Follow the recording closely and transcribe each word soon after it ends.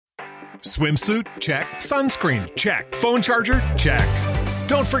Swimsuit? Check. Sunscreen? Check. Phone charger? Check.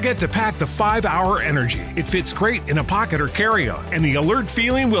 Don't forget to pack the 5-Hour Energy. It fits great in a pocket or carry-on, and the alert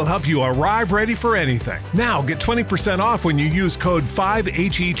feeling will help you arrive ready for anything. Now get 20% off when you use code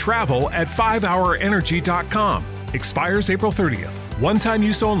 5HETRAVEL at 5hourenergy.com. Expires April 30th. One-time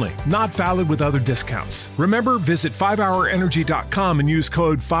use only. Not valid with other discounts. Remember, visit 5hourenergy.com and use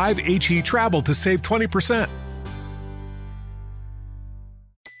code 5HETRAVEL to save 20%.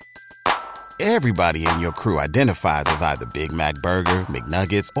 Everybody in your crew identifies as either Big Mac Burger,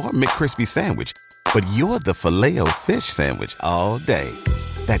 McNuggets, or McCrispy Sandwich. But you're the Filet-O-Fish Sandwich all day.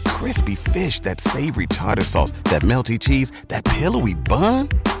 That crispy fish, that savory tartar sauce, that melty cheese, that pillowy bun.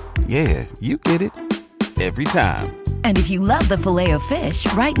 Yeah, you get it. Every time. And if you love the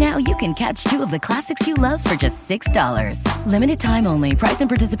Filet-O-Fish, right now you can catch 2 of the classics you love for just $6. Limited time only. Price and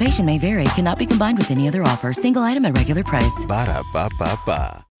participation may vary. Cannot be combined with any other offer. Single item at regular price.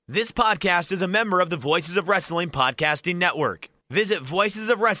 Ba-da-ba-ba-ba. This podcast is a member of the Voices of Wrestling Podcasting Network. Visit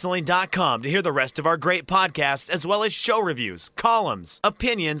voicesofwrestling.com to hear the rest of our great podcasts, as well as show reviews, columns,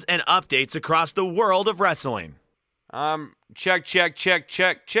 opinions, and updates across the world of wrestling. Check.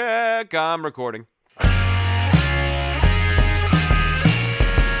 I'm recording.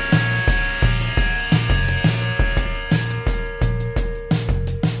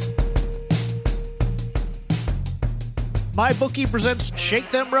 MyBookie presents Shake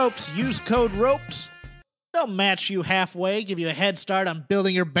Them Ropes. Use code ROPES. They'll match you halfway, give you a head start on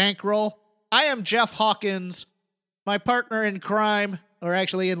building your bankroll. I am Jeff Hawkins. My partner in crime, or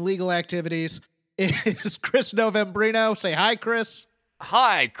actually in legal activities, is Chris Novembrino. Say hi, Chris.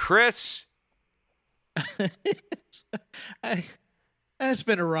 Hi, Chris. It's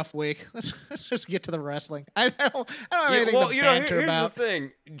been a rough week. Let's just get to the wrestling. I don't have anything to banter here's about. The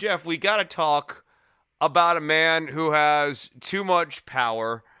thing, Jeff, we got to talk about a man who has too much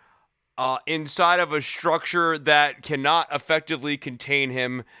power inside of a structure that cannot effectively contain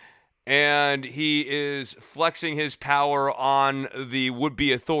him, and he is flexing his power on the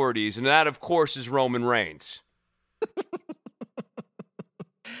would-be authorities, and that, of course, is Roman Reigns.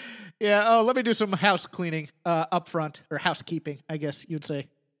 Yeah, let me do some house cleaning up front, or housekeeping, I guess you'd say.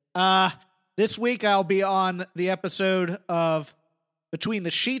 This week I'll be on the episode of Between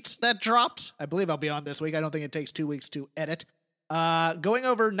the Sheets that drops. I believe I'll be on this week. I don't think it takes 2 weeks to edit. Going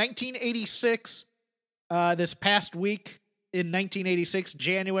over 1986, this past week in 1986,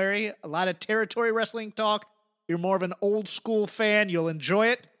 January. A lot of territory wrestling talk. If you're more of an old school fan, you'll enjoy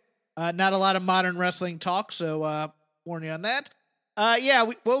it. Not a lot of modern wrestling talk, so warn you on that.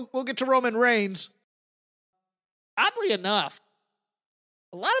 We'll get to Roman Reigns. Oddly enough,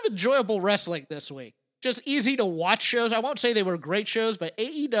 a lot of enjoyable wrestling this week. Just easy to watch shows. I won't say they were great shows, but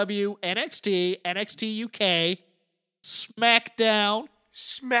AEW, NXT, NXT UK, SmackDown.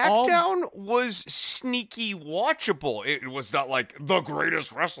 SmackDown was sneaky watchable. It was not like the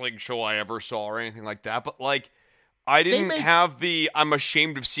greatest wrestling show I ever saw or anything like that, but like I didn't have the I'm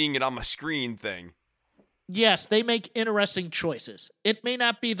ashamed of seeing it on my screen thing. Yes, they make interesting choices. It may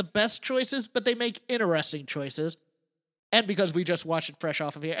not be the best choices, but they make interesting choices. And because we just watched it fresh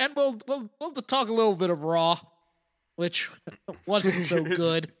off of here. And we'll talk a little bit of Raw, which wasn't so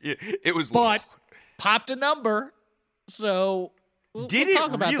good. It was but popped a number. So we'll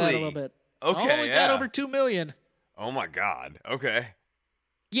talk about that a little bit. Okay, we got over 2 million. Oh my God. Okay.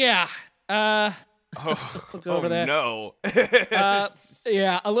 Yeah. We'll go over that. No.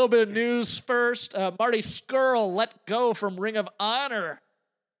 Yeah, a little bit of news first. Marty Scurll let go from Ring of Honor.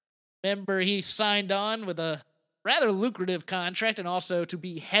 Remember, he signed on with a rather lucrative contract and also to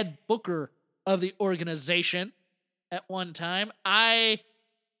be head booker of the organization at one time.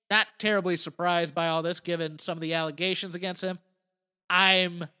 Not terribly surprised by all this, given some of the allegations against him.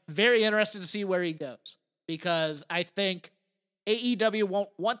 I'm very interested to see where he goes, because I think AEW won't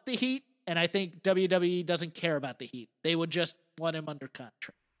want the heat, and I think WWE doesn't care about the heat. They would just want him under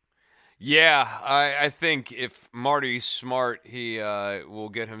contract. Yeah, I think if Marty's smart, he will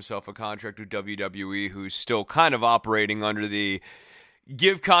get himself a contract with WWE, who's still kind of operating under the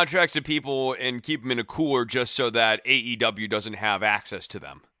give contracts to people and keep them in a cooler just so that AEW doesn't have access to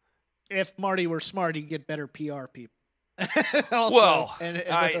them. If Marty were smart, he'd get better PR people. Also,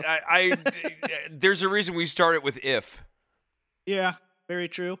 there's a reason we started with if. Yeah, very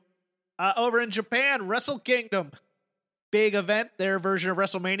true. Over in Japan, Wrestle Kingdom. Big event, their version of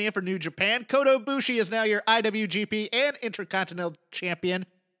WrestleMania for New Japan. Kota Ibushi is now your IWGP and Intercontinental Champion,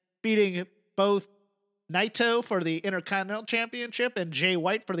 beating both Naito for the Intercontinental Championship and Jay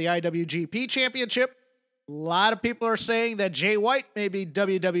White for the IWGP Championship. A lot of people are saying that Jay White may be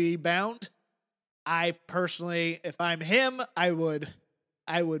WWE bound. I personally, if I'm him, I would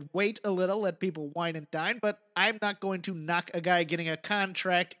I would wait a little, let people wine and dine, but I'm not going to knock a guy getting a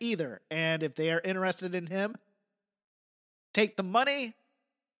contract either. And if they are interested in him, take the money.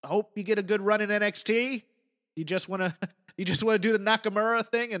 Hope you get a good run in NXT. You just want to do the Nakamura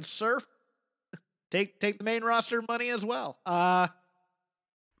thing and surf. Take the main roster money as well.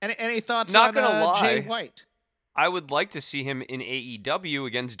 Any thoughts Not on gonna lie. Jay White? I would like to see him in AEW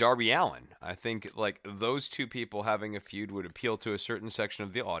against Darby Allin. I think like those two people having a feud would appeal to a certain section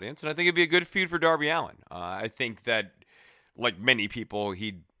of the audience, and I think it'd be a good feud for Darby Allin. I think that, like many people,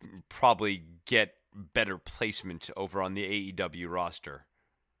 he'd probably get better placement over on the AEW roster.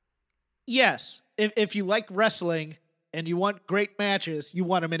 Yes, if you like wrestling and you want great matches, you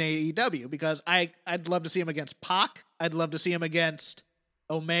want him in AEW, because I'd love to see him against Pac. I'd love to see him against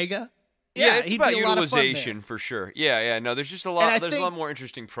Omega. Yeah, it's he'd about be a lot of fun there. utilization for sure. Yeah. No, there's just a lot. There's a lot more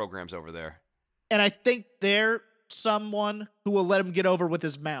interesting programs over there. And I think they're someone who will let him get over with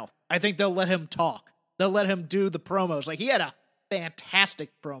his mouth. I think they'll let him talk. They'll let him do the promos. Like, he had a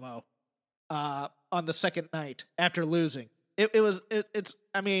fantastic promo on the second night after losing. It's.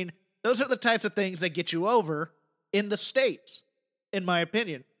 I mean, those are the types of things that get you over in the States, in my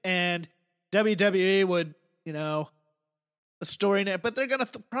opinion. And WWE would, a story net, but they're going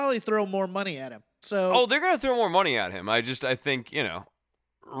to probably throw more money at him. So, they're going to throw more money at him. I think,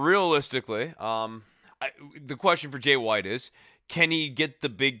 realistically, the question for Jay White is, can he get the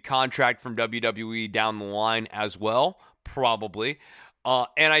big contract from WWE down the line as well? Probably.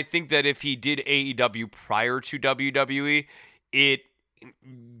 And I think that if he did AEW prior to WWE, it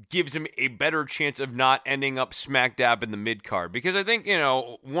gives him a better chance of not ending up smack dab in the mid-card. Because I think,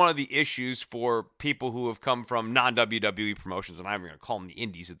 one of the issues for people who have come from non-WWE promotions, and I'm going to call them the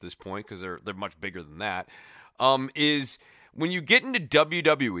indies at this point because they're much bigger than that, is when you get into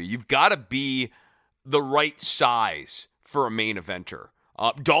WWE, you've got to be the right size for a main eventer.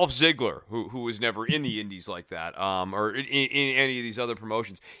 Dolph Ziggler, who was never in the indies like that, or in any of these other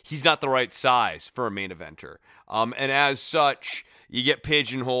promotions, he's not the right size for a main eventer. And as such, you get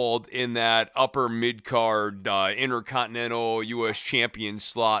pigeonholed in that upper mid-card Intercontinental U.S. Champion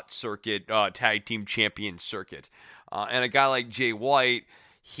slot circuit, tag team champion circuit. And a guy like Jay White,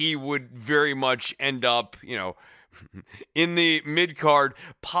 he would very much end up, in the mid-card,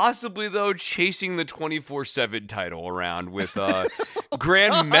 possibly, though, chasing the 24/7 title around with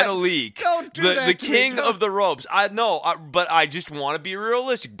Grand Metalik, the king of the ropes. I know, but I just want to be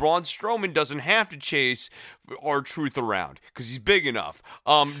realistic. Braun Strowman doesn't have to chase R-Truth around because he's big enough.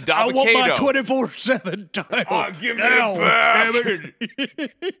 I want my 24/7 title. Give me it back.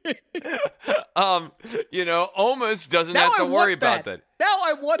 Omos doesn't have to worry about that. Now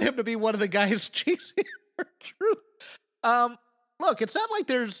I want him to be one of the guys chasing R-Truth. Look, it's not like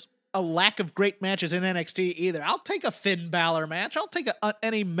there's a lack of great matches in NXT either. I'll take a Finn Balor match. I'll take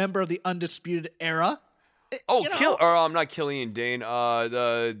any member of the Undisputed Era. Not Killian Dane.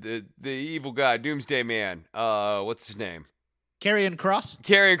 The evil guy, Doomsday Man. What's his name? Karrion Kross.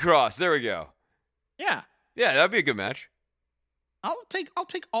 Karrion Kross. There we go. Yeah, that'd be a good match. I'll take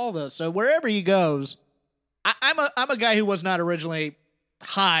all those. So wherever he goes, I'm a guy who was not originally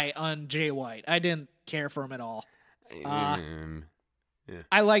high on Jay White. I didn't care for him at all. Yeah.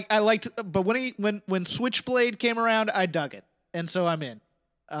 I liked, but when Switchblade came around, I dug it, and so I'm in.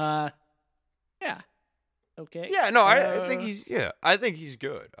 Yeah. Okay. Yeah, no, I think he's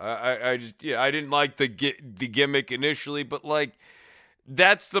good. I didn't like the gimmick initially, but like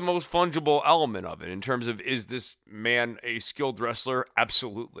that's the most fungible element of it in terms of, is this man a skilled wrestler?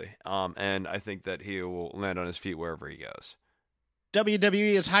 Absolutely. And I think that he will land on his feet wherever he goes.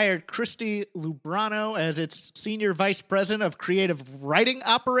 WWE has hired Christy Lubrano as its Senior Vice President of Creative Writing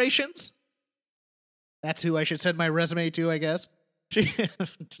Operations. That's who I should send my resume to, I guess. She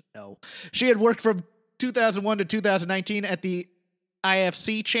had worked from 2001 to 2019 at the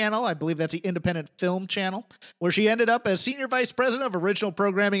IFC channel. I believe that's the Independent Film Channel, where she ended up as Senior Vice President of Original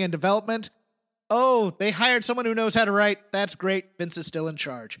Programming and Development. Oh, they hired someone who knows how to write. That's great. Vince is still in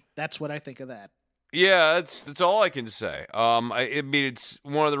charge. That's what I think of that. Yeah, that's all I can say. I mean, it's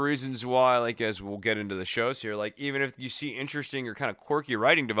one of the reasons why, like, as we'll get into the shows here, like, even if you see interesting or kind of quirky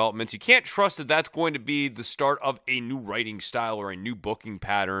writing developments, you can't trust that that's going to be the start of a new writing style or a new booking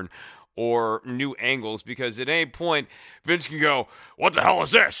pattern or new angles, because at any point, Vince can go, what the hell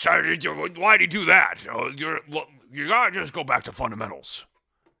is this? Why'd he do that? You gotta just go back to fundamentals.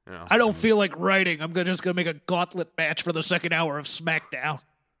 I don't feel like writing. I'm just gonna make a gauntlet match for the second hour of SmackDown.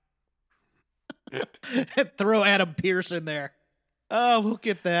 And throw Adam Pearce in there. Oh, we'll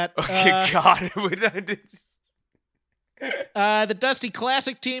get that. Okay, God. The Dusty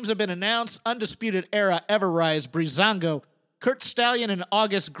Classic teams have been announced. Undisputed Era, Everrise, Breezango, Kurt Stallion and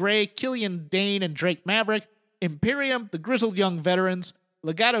August Gray, Killian Dane and Drake Maverick, Imperium, the Grizzled Young Veterans,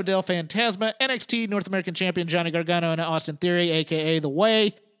 Legado del Fantasma, NXT North American Champion Johnny Gargano and Austin Theory, a.k.a. The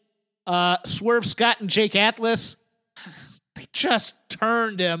Way, Swerve Scott and Jake Atlas. They just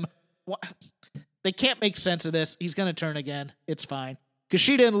turned him. They can't make sense of this. He's going to turn again. It's fine.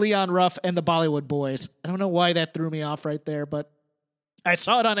 Kushida and Leon Ruff and the Bollywood Boys. I don't know why that threw me off right there, but I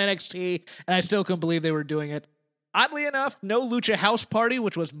saw it on NXT, and I still couldn't believe they were doing it. Oddly enough, no Lucha House Party,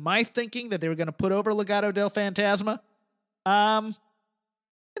 which was my thinking that they were going to put over Legado del Fantasma.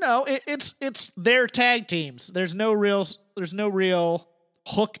 It's their tag teams. There's no real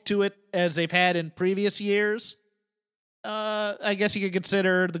hook to it as they've had in previous years. I guess you could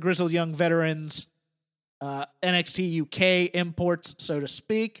consider the Grizzled Young Veterans NXT UK imports, so to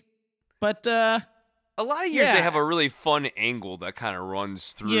speak. But a lot of years they have a really fun angle that kind of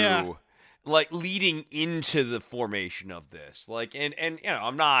runs through, like leading into the formation of this. Like, and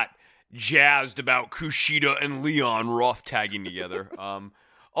I'm not jazzed about Kushida and Leon Ruff tagging together.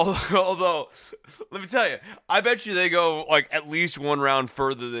 Although, let me tell you, I bet you they go like at least one round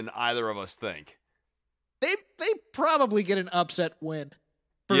further than either of us think. They probably get an upset win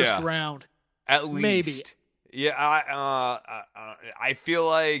first round. At least. Maybe. Yeah, I feel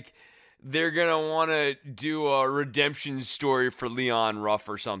like they're going to want to do a redemption story for Leon Ruff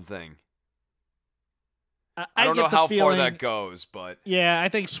or something. I don't know how far that goes, but... Yeah, I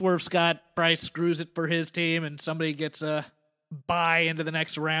think Swerve Scott probably screws it for his team and somebody gets a bye into the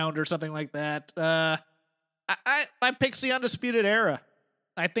next round or something like that. I pick's the Undisputed Era.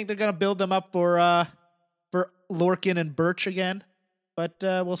 I think they're going to build them up for Lorcan and Birch again, but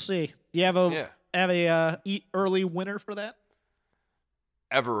we'll see. Do you have a early winner for that?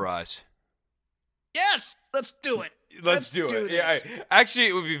 Everrise. Yes, let's do it. Let's do it. Yeah, actually,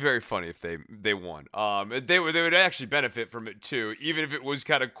 it would be very funny if they won. They would actually benefit from it too, even if it was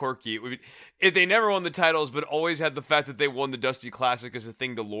kind of quirky. It would be, if they never won the titles, but always had the fact that they won the Dusty Classic as a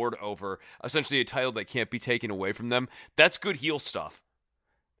thing to lord over, essentially a title that can't be taken away from them. That's good heel stuff.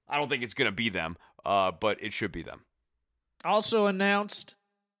 I don't think it's going to be them, but it should be them. Also announced,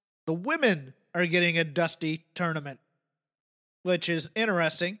 the women are getting a Dusty tournament, which is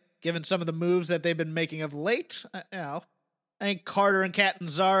interesting, given some of the moves that they've been making of late. I think Carter and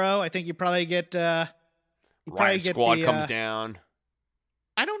Catanzaro, I think you probably get... Riot Squad comes down.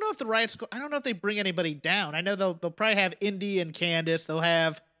 I don't know if the Riot Squad... I don't know if they bring anybody down. I know they'll probably have Indy and Candice. They'll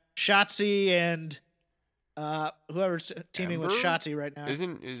have Shotzi and... whoever's teaming Ember? with Shotzi right now. Is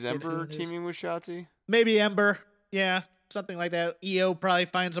Ember teaming with Shotzi? Maybe Ember. Yeah, something like that. EO probably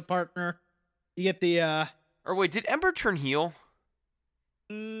finds a partner. You get the... Or wait, did Ember turn heel?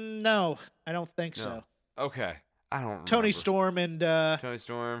 No, I don't think so. Okay. I don't remember. Tony Storm and... Tony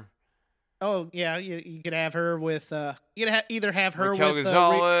Storm. Oh, yeah, you could have her with... you could either have her Raquel with...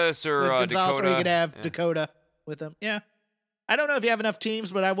 Gonzalez or Gonzalez, Dakota. or you could have Dakota with them. Yeah. I don't know if you have enough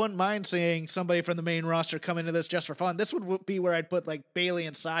teams, but I wouldn't mind seeing somebody from the main roster come into this just for fun. This would be where I'd put like Bayley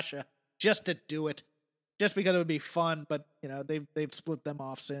and Sasha just to do it, just because it would be fun. But they've split them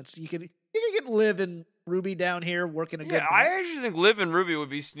off since. You could get Liv and Ruby down here working a good. Yeah, I actually think Liv and Ruby would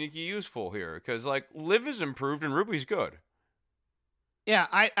be sneaky useful here because like Liv is improved and Ruby's good. Yeah,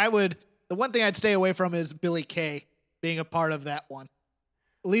 I would. The one thing I'd stay away from is Billie Kay being a part of that one.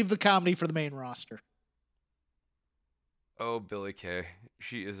 Leave the comedy for the main roster. Oh, Billie Kay.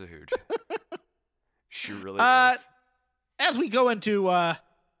 She is a hoot. She really is. As we go into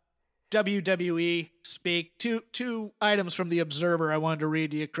WWE speak, two items from The Observer I wanted to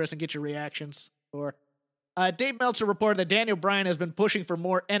read to you, Chris, and get your reactions. Dave Meltzer reported that Daniel Bryan has been pushing for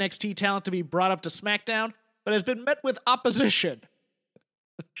more NXT talent to be brought up to SmackDown, but has been met with opposition.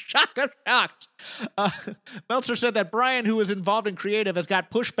 Shocked. Meltzer said that Bryan, who was involved in creative, has got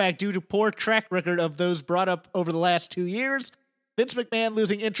pushback due to poor track record of those brought up over the last 2 years, Vince McMahon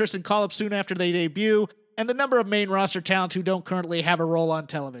losing interest in call-ups soon after they debut, and the number of main roster talent who don't currently have a role on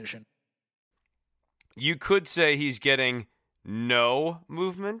television. You could say he's getting no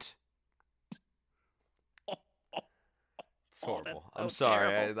movement. It's horrible. I'm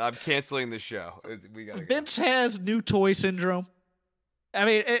sorry. I'm canceling the show. We gotta go. Vince has new toy syndrome. I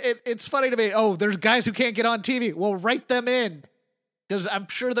mean, it's funny to me. Oh, there's guys who can't get on TV. Well, write them in. Because I'm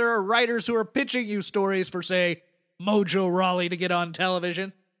sure there are writers who are pitching you stories for, say, Mojo Rawley to get on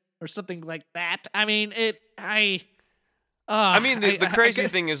television or something like that. I mean, the crazy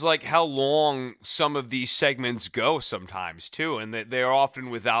thing is like how long some of these segments go sometimes too, and they're often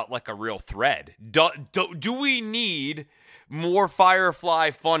without like a real thread. Do we need more Firefly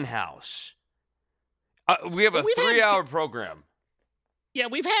Funhouse? We have a 3-hour program. Yeah,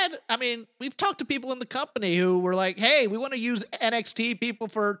 we've talked to people in the company who were like, hey, we want to use NXT people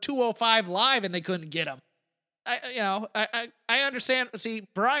for 205 Live, and they couldn't get them. I understand. See,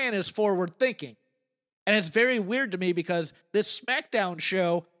 Brian is forward thinking, and it's very weird to me because this SmackDown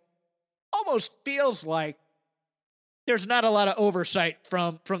show almost feels like there's not a lot of oversight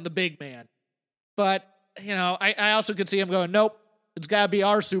from the big man. But, I also could see him going, nope, it's got to be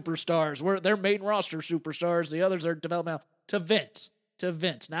our superstars. They're main roster superstars. The others are developmental. To Vince.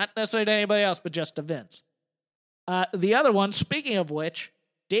 Not necessarily to anybody else, but just to Vince. The other one, speaking of which,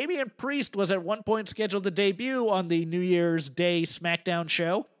 Damian Priest was at one point scheduled to debut on the New Year's Day SmackDown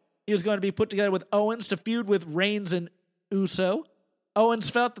show. He was going to be put together with Owens to feud with Reigns and Uso. Owens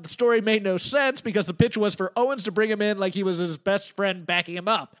felt that the story made no sense because the pitch was for Owens to bring him in like he was his best friend backing him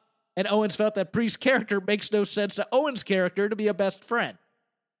up. And Owens felt that Priest's character makes no sense to Owens' character to be a best friend.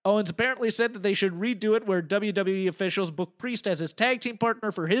 Owens apparently said that they should redo it where WWE officials book Priest as his tag team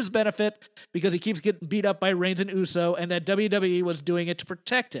partner for his benefit because he keeps getting beat up by Reigns and Uso, and that WWE was doing it to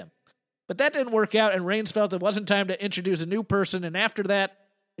protect him. But that didn't work out, and Reigns felt it wasn't time to introduce a new person, and after that,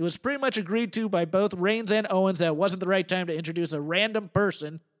 it was pretty much agreed to by both Reigns and Owens that it wasn't the right time to introduce a random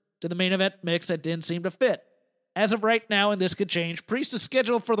person to the main event mix that didn't seem to fit. As of right now, and this could change, Priest is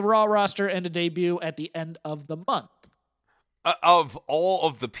scheduled for the Raw roster and to debut at the end of the month. Of all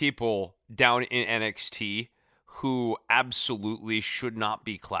of the people down in NXT who absolutely should not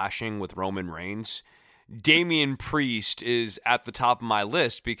be clashing with Roman Reigns, Damian Priest is at the top of my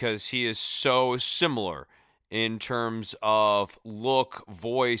list because he is so similar in terms of look,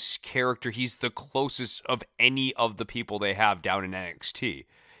 voice, character. He's the closest of any of the people they have down in NXT.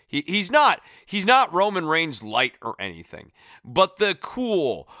 He's not Roman Reigns light or anything, but the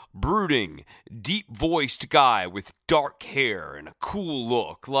cool, brooding, deep-voiced guy with dark hair and a cool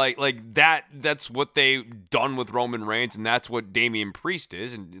look, like that's what they've done with Roman Reigns, and that's what Damian Priest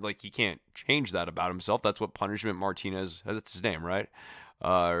is, and like he can't change that about himself. That's what Punishment Martinez, that's his name, right?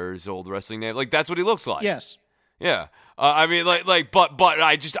 Or his old wrestling name. Like that's what he looks like. Yes. Yeah.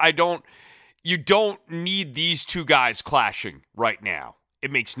 You don't need these two guys clashing right now. It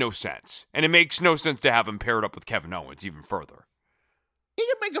makes no sense. And it makes no sense to have him paired up with Kevin Owens even further. He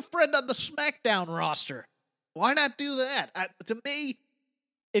could make a friend on the SmackDown roster. Why not do that? To me,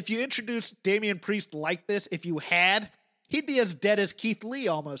 if you introduce Damian Priest like this, he'd be as dead as Keith Lee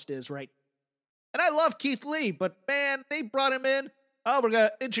almost is right. And I love Keith Lee, but man, they brought him in. Oh, we're going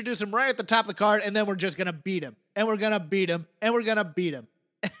to introduce him right at the top of the card, and then we're just going to beat him. And we're going to beat him. And we're going to beat him.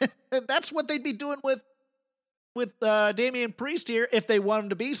 And that's what they'd be doing with Damian Priest here if they want him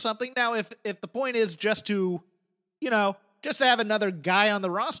to be something. Now, if the point is just to have another guy on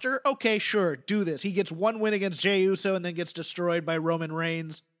the roster, okay, sure, do this. He gets one win against Jey Uso and then gets destroyed by Roman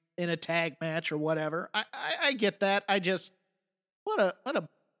Reigns in a tag match or whatever. I get that. What a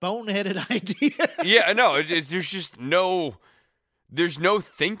boneheaded idea. Yeah, no, there's no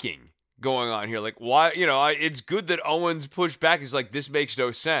thinking going on here. Like, why, it's good that Owens pushed back. He's like, this makes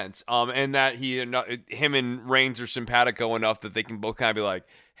no sense. And that him and Reigns are simpatico enough that they can both kind of be like,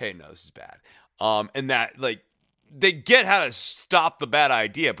 hey, no, this is bad. And that, like, they get how to stop the bad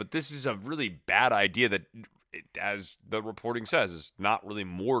idea, but this is a really bad idea that, as the reporting says, is not really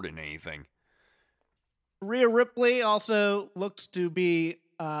more than anything. Rhea Ripley also looks to be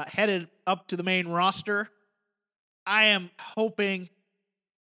headed up to the main roster. I am hoping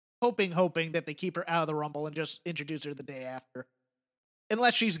that they keep her out of the Rumble and just introduce her the day after.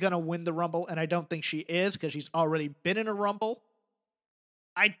 Unless she's going to win the Rumble, and I don't think she is because she's already been in a Rumble.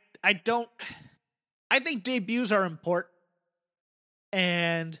 I think debuts are important,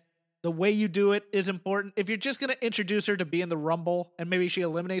 and the way you do it is important. If you're just going to introduce her to be in the Rumble and maybe she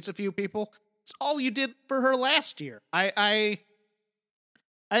eliminates a few people, it's all you did for her last year. I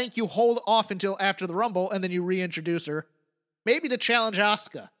think you hold off until after the Rumble and then you reintroduce her, maybe to challenge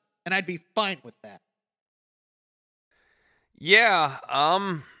Asuka, and I'd be fine with that. Yeah,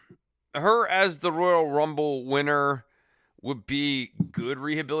 her as the Royal Rumble winner would be good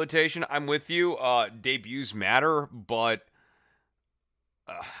rehabilitation. I'm with you. Debuts matter, but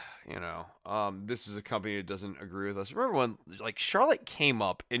this is a company that doesn't agree with us. Remember when Charlotte came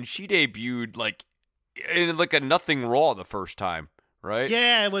up and she debuted in a nothing Raw the first time, right?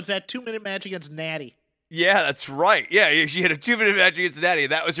 Yeah, it was that 2-minute match against Natty. Yeah, that's right. Yeah, she had a 2-minute match against Natty.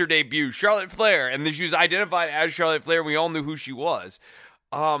 That was her debut, Charlotte Flair, and then she was identified as Charlotte Flair, and we all knew who she was.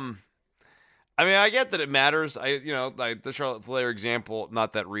 I get that it matters. Like the Charlotte Flair example,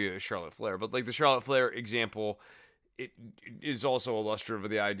 not that Rhea is Charlotte Flair, but like the Charlotte Flair example, it is also illustrative of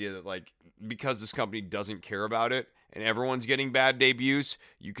the idea that because this company doesn't care about it and everyone's getting bad debuts,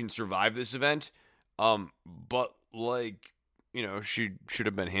 you can survive this event. But she should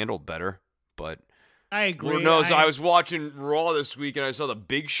have been handled better. But I agree. Lord knows, I was watching Raw this week and I saw the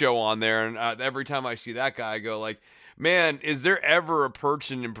Big Show on there, and every time I see that guy, I go like, man, is there ever a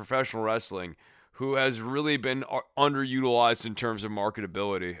person in professional wrestling who has really been underutilized in terms of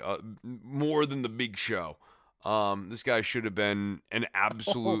marketability more than the Big Show? This guy should have been an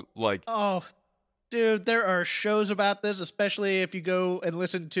absolute Oh, dude, there are shows about this, especially if you go and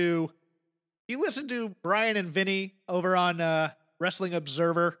listen to Brian and Vinny over on Wrestling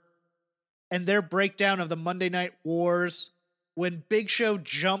Observer and their breakdown of the Monday Night Wars when Big Show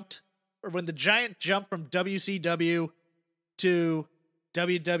jumped, or when the Giant jumped from WCW to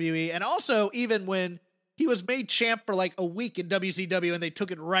WWE, and also even when he was made champ for like a week in WCW and they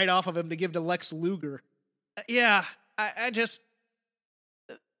took it right off of him to give to Lex Luger. Yeah, I just,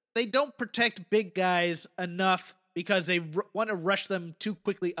 they don't protect big guys enough because they want to rush them too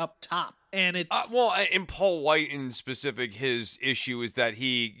quickly up top. And it's and Paul White in specific, his issue is that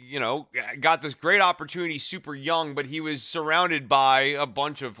he, got this great opportunity super young, but he was surrounded by a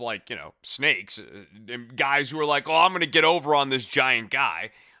bunch of snakes, guys who were like, "Oh, I'm going to get over on this giant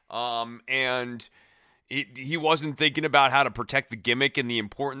guy," and he wasn't thinking about how to protect the gimmick and the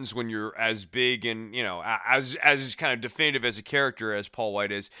importance when you're as big and as kind of definitive as a character as Paul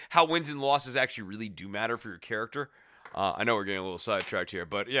White is. How wins and losses actually really do matter for your character. I know we're getting a little sidetracked here,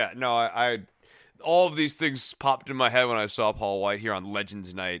 but yeah, no, I all of these things popped in my head when I saw Paul White here on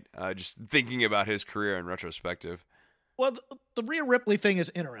Legends Night, just thinking about his career in retrospective. Well, the Rhea Ripley thing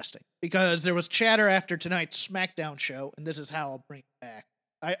is interesting because there was chatter after tonight's SmackDown show, and this is how I'll bring it back.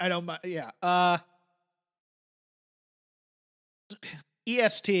 I don't mind. Yeah.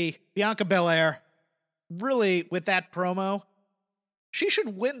 EST, Bianca Belair, really, with that promo, she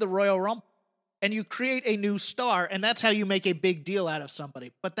should win the Royal Rumble. And you create a new star, and that's how you make a big deal out of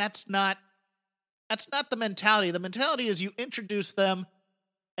somebody. But that's not the mentality. The mentality is you introduce them,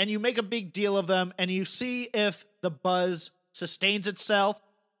 and you make a big deal of them, and you see if the buzz sustains itself,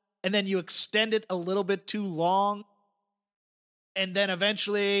 and then you extend it a little bit too long, and then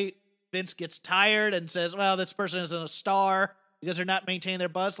eventually Vince gets tired and says, well, this person isn't a star because they're not maintaining their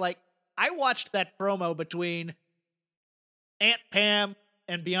buzz. Like, I watched that promo between Aunt Pam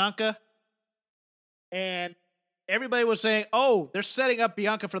and Bianca, and everybody was saying, oh, they're setting up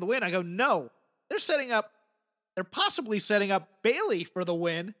Bianca for the win. I go, no, they're possibly setting up Bayley for the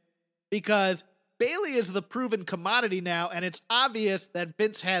win because Bayley is the proven commodity now, and it's obvious that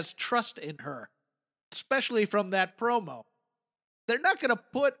Vince has trust in her, especially from that promo. They're not going to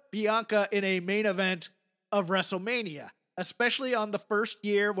put Bianca in a main event of WrestleMania, especially on the first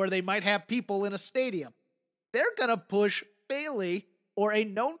year where they might have people in a stadium. They're going to push Bayley or a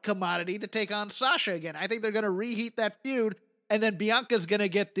known commodity to take on Sasha again. I think they're going to reheat that feud, and then Bianca's going to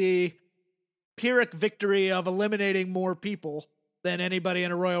get the Pyrrhic victory of eliminating more people than anybody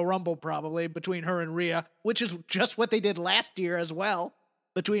in a Royal Rumble, probably, between her and Rhea, which is just what they did last year as well,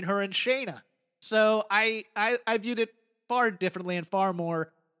 between her and Shayna. So I viewed it far differently and far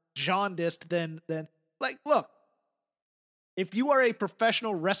more jaundiced than look, if you are a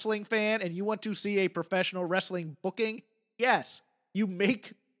professional wrestling fan and you want to see a professional wrestling booking, yes, you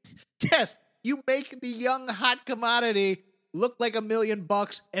make the young hot commodity look like $1 million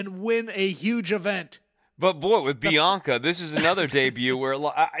and win a huge event. But boy, with Bianca, this is another debut where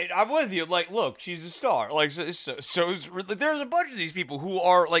I'm with you. Like, look, she's a star. Like, so there's a bunch of these people who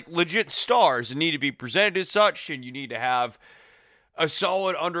are like legit stars and need to be presented as such, and you need to have a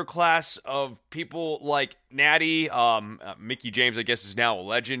solid underclass of people like Natty, Mickie James, I guess, is now a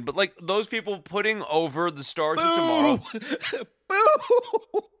legend, but like those people putting over the stars of tomorrow.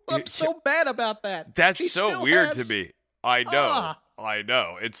 Boo! I'm so mad about that. That's so weird to me. I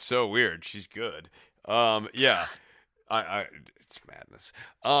know. It's so weird. She's good. Yeah. It's madness.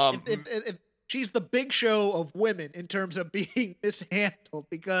 If she's the Big Show of women in terms of being mishandled,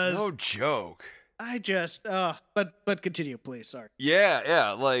 because no joke. I just, but continue, please. Sorry.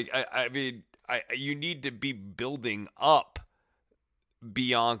 Yeah. Like, I mean, you need to be building up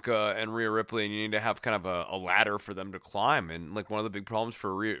Bianca and Rhea Ripley, and you need to have kind of a ladder for them to climb. And like one of the big problems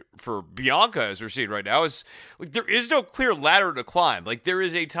for Bianca, as we're seeing right now, is like there is no clear ladder to climb. Like there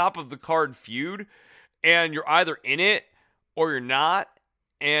is a top of the card feud, and you're either in it or you're not.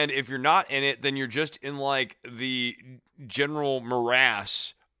 And if you're not in it, then you're just in like the general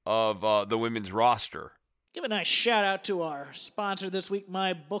morass of the women's roster. Give a nice shout out to our sponsor this week,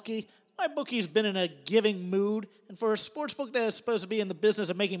 MyBookie. My bookie's been in a giving mood, and for a sportsbook that is supposed to be in the business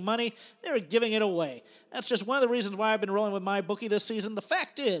of making money, they're giving it away. That's just one of the reasons why I've been rolling with my bookie this season. The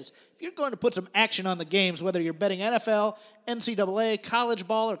fact is, if you're going to put some action on the games, whether you're betting NFL, NCAA, college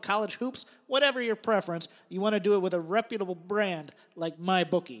ball, or college hoops, whatever your preference, you want to do it with a reputable brand like my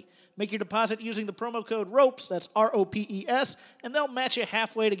bookie. Make your deposit using the promo code ROPES, that's ROPES, and they'll match you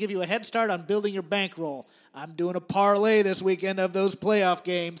halfway to give you a head start on building your bankroll. I'm doing a parlay this weekend of those playoff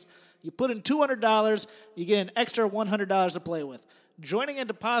games. You put in $200, you get an extra $100 to play with. Joining and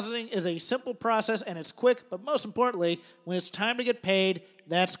depositing is a simple process and it's quick, but most importantly, when it's time to get paid,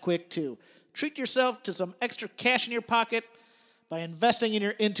 that's quick too. Treat yourself to some extra cash in your pocket by investing in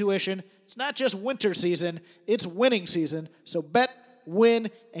your intuition. It's not just winter season, it's winning season. So bet, win,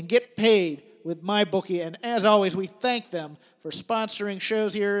 and get paid with MyBookie. And as always, we thank them for sponsoring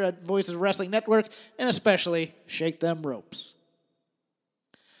shows here at Voices of Wrestling Network, and especially Shake Them Ropes.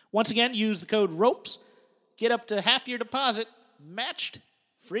 Once again, use the code ROPES. Get up to half your deposit matched,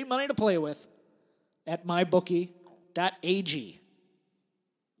 free money to play with at mybookie.ag.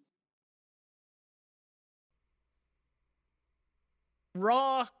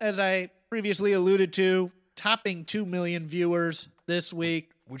 Raw, as I previously alluded to, topping 2 million viewers this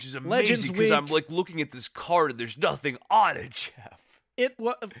week. Which is amazing because I'm like looking at this card and there's nothing on it, Jeff.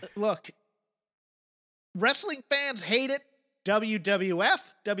 Look, wrestling fans hate it.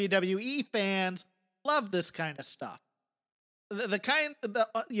 WWF, WWE fans love this kind of stuff. The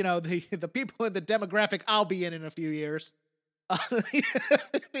people in the demographic I'll be in a few years. Oh,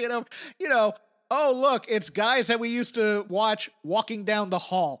 look, it's guys that we used to watch walking down the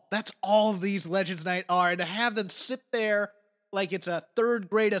hall. That's all these Legends Night are. And to have them sit there like it's a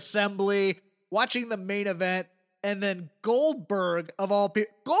third grade assembly, watching the main event, and then Goldberg, of all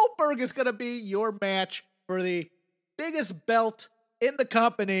people, Goldberg is going to be your match for the biggest belt in the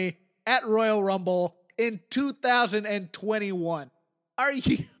company at Royal Rumble in 2021. Are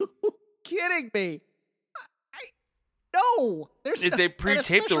you kidding me? No. If they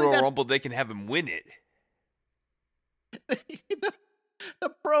pre-tape the Royal Rumble, they can have him win it.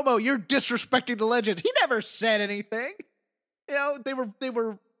 the promo, you're disrespecting the Legends. He never said anything. You know,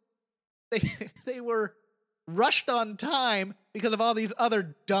 they were rushed on time because of all these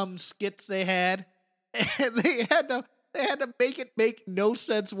other dumb skits they had. And they had to make it make no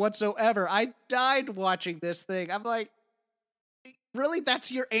sense whatsoever. I died watching this thing. I'm like, really?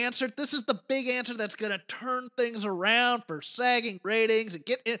 That's your answer? This is the big answer that's going to turn things around for sagging ratings and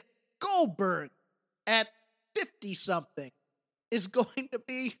get it. Goldberg at 50-something is going to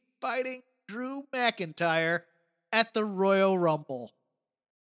be fighting Drew McIntyre at the Royal Rumble.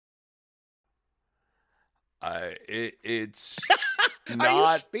 It's not...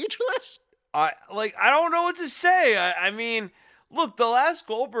 Are you speechless? I don't know what to say. I mean, look, the last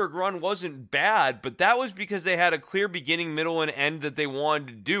Goldberg run wasn't bad, but that was because they had a clear beginning, middle, and end that they wanted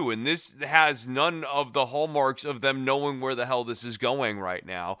to do. And this has none of the hallmarks of them knowing where the hell this is going right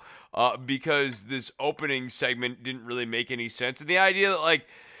now, because this opening segment didn't really make any sense. And the idea that,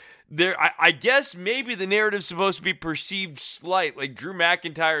 I guess maybe the narrative's supposed to be perceived slight. Like, Drew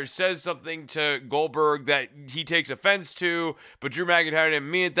McIntyre says something to Goldberg that he takes offense to, but Drew McIntyre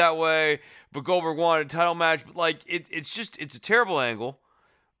didn't mean it that way. But Goldberg wanted a title match. But, it's a terrible angle.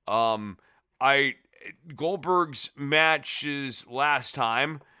 Goldberg's matches last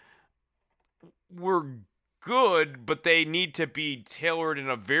time were good, but they need to be tailored in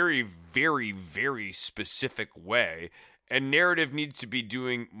a very, very, very specific way. And narrative needs to be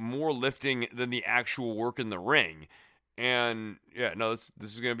doing more lifting than the actual work in the ring. And, this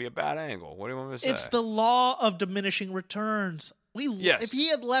is going to be a bad angle. What do you want me to say? It's the law of diminishing returns. Yes. If he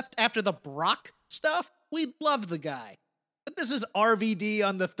had left after the Brock stuff, we'd love the guy. But this is RVD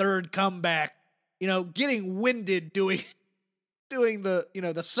on the third comeback, getting winded doing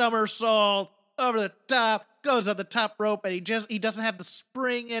the somersault over the top, goes on the top rope, and he doesn't have the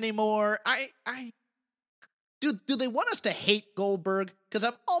spring anymore. Do they want us to hate Goldberg? Because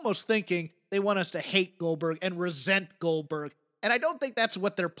I'm almost thinking they want us to hate Goldberg and resent Goldberg. And I don't think that's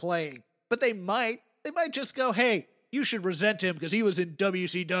what they're playing. But they might. They might just go, hey, you should resent him because he was in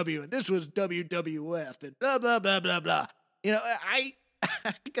WCW and this was WWF and blah, blah, blah, blah, blah. I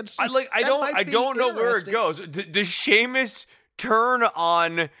can see. I don't know where it goes. Does Sheamus turn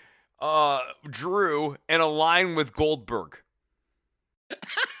on Drew and align with Goldberg?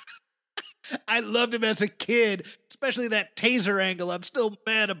 I loved him as a kid, especially that taser angle. I'm still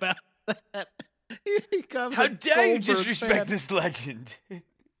mad about that. How dare you disrespect this legend?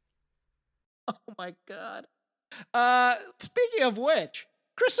 Oh my God. Speaking of which,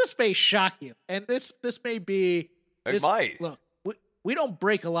 Chris, this may shock you, and this may be. It might. Look, we don't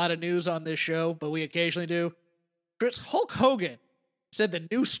break a lot of news on this show, but we occasionally do. Chris, Hulk Hogan said the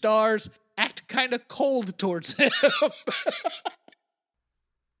new stars act kind of cold towards him.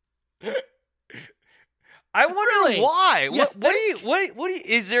 I wonder Really? why. You What do you,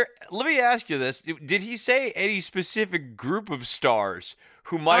 is there, let me ask you this. Did he say any specific group of stars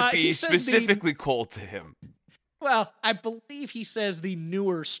who might be he says specifically cold to him? Well, I believe he says the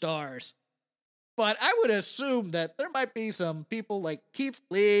newer stars. But I would assume that there might be some people like Keith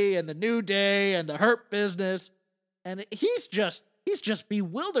Lee and the New Day and the Hurt Business. And he's just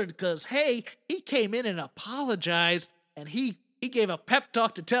bewildered because, hey, he came in and apologized and he gave a pep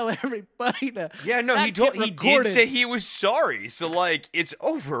talk to tell everybody to Yeah, no, not he get did recorded. say he was sorry. So like it's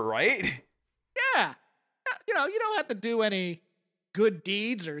over, right? Yeah. You know, you don't have to do any good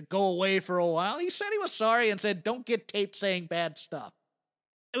deeds or go away for a while. He said he was sorry and said, don't get taped saying bad stuff.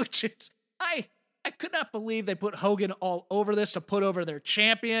 Which is, I could not believe they put Hogan all over this to put over their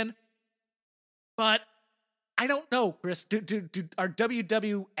champion. But I don't know, Chris. Are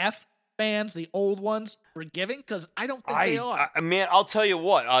WWF fans, the old ones, forgiving? Because I don't think they are. Man, I'll tell you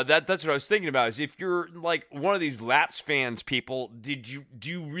what. That's what I was thinking about. Is if you're like one of these Laps fans, people, do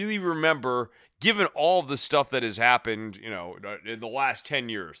you really remember, given all of the stuff that has happened, you know, in the last 10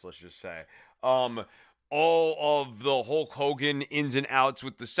 years, let's just say, all of the Hulk Hogan ins and outs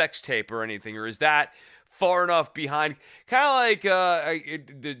with the sex tape or anything, or is that far enough behind? Kind of like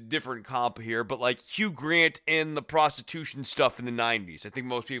the different comp here, but like Hugh Grant and the prostitution stuff in the 90s. I think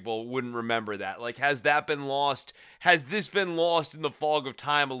most people wouldn't remember that. Like, has that been lost? Has this been lost in the fog of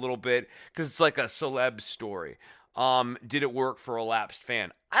time a little bit? Because it's like a celeb story. Did it work for a lapsed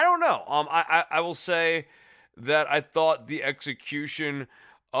fan? I don't know. I will say that I thought the execution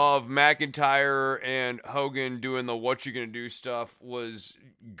of McIntyre and Hogan doing the "what you gonna do" stuff was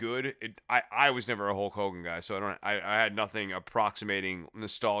good. I was never a Hulk Hogan guy, so I had nothing approximating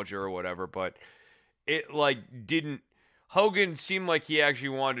nostalgia or whatever, but it like didn't. Hogan seemed like he actually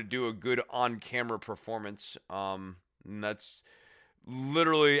wanted to do a good on-camera performance. And that's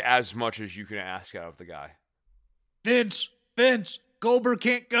literally as much as you can ask out of the guy. Vince, Goldberg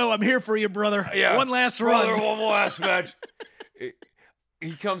can't go. I'm here for you, brother. Yeah, one last brother, run. one last match.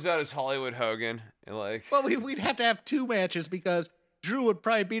 He comes out as Hollywood Hogan, and like, Well, we'd have to have 2 matches because Drew would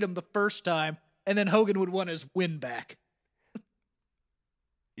probably beat him the first time, and then Hogan would want his win back.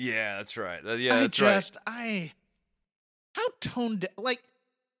 yeah, that's right. Right. How toned, like,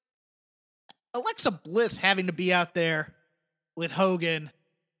 Alexa Bliss having to be out there with Hogan.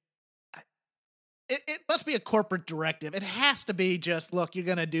 It must be a corporate directive. It has to be just, look, you're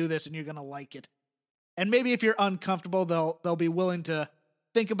going to do this and you're going to like it. And maybe if you're uncomfortable, they'll be willing to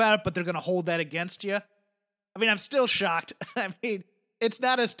think about it, but they're going to hold that against you. I mean, I'm still shocked. I mean, it's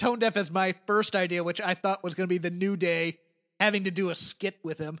not as tone deaf as my first idea, which I thought was going to be the New Day having to do a skit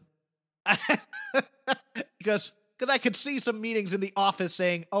with him. Because I could see some meetings in the office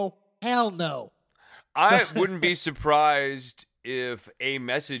saying, oh, hell no. I wouldn't be surprised if a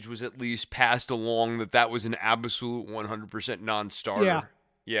message was at least passed along that was an absolute 100% non-starter.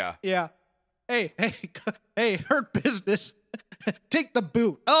 Yeah. Hey, Hurt Business. Take the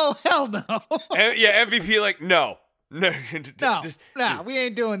boot. Oh, hell no. Yeah, MVP like, no, we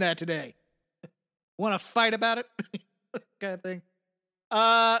ain't doing that today. Want to fight about it? Kind of thing.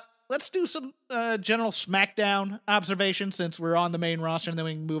 Let's do some general SmackDown observations since we're on the main roster, and then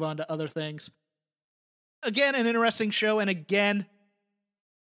we can move on to other things. Again, an interesting show, and again,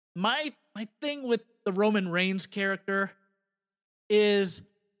 my thing with the Roman Reigns character is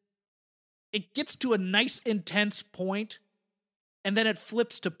it gets to a nice, intense point, and then it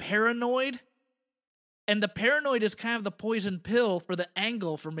flips to paranoid. And the paranoid is kind of the poison pill for the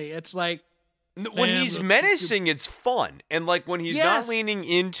angle for me. It's like, when he's menacing, it's fun. And like when he's not leaning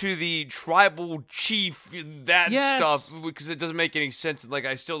into the tribal chief, stuff, because it doesn't make any sense. Like,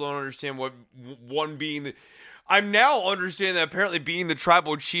 I still don't understand what one being the... I'm now understanding that apparently being the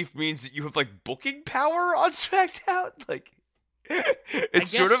tribal chief means that you have like booking power on SmackDown. Like,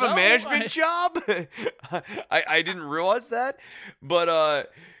 it's sort of a management job. I didn't realize that.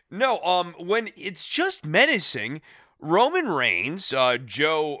 But no, when it's just menacing, Roman Reigns,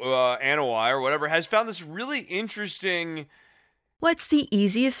 Joe Anoa'i or whatever, has found this really interesting... What's the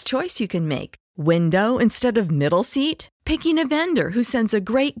easiest choice you can make? Window instead of middle seat? Picking a vendor who sends a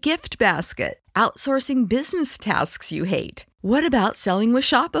great gift basket? Outsourcing business tasks you hate? What about selling with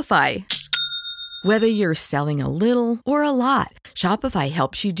Shopify? Whether you're selling a little or a lot, Shopify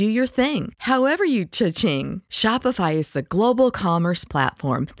helps you do your thing, however you cha-ching. Shopify is the global commerce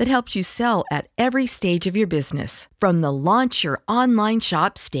platform that helps you sell at every stage of your business. From the launch your online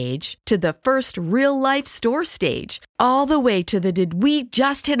shop stage to the first real-life store stage, all the way to the "did we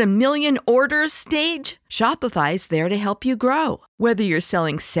just hit a million orders" stage, Shopify's there to help you grow. Whether you're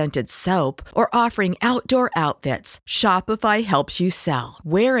selling scented soap or offering outdoor outfits, Shopify helps you sell.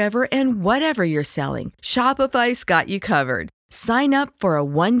 Wherever and whatever you're selling, Shopify's got you covered. Sign up for a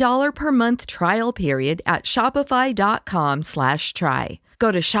 $1 per month trial period at shopify.com/try.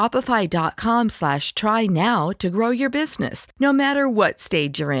 Go to shopify.com/try now to grow your business, no matter what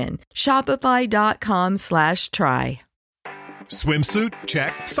stage you're in. Shopify.com/try. Swimsuit?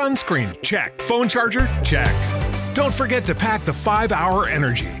 Check. Sunscreen? Check. Phone charger? Check. Don't forget to pack the 5-Hour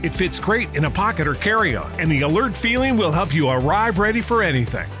Energy. It fits great in a pocket or carry-on, and the alert feeling will help you arrive ready for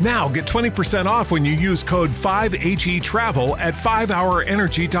anything. Now get 20% off when you use code 5HETRAVEL at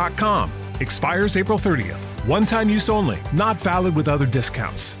 5hourenergy.com. Expires April 30th. One-time use only. Not valid with other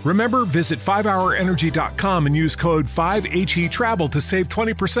discounts. Remember, visit 5hourenergy.com and use code 5HETRAVEL to save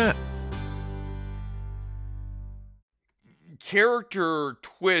 20%. Character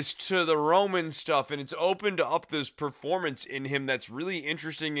twist to the Roman stuff, and it's opened up this performance in him that's really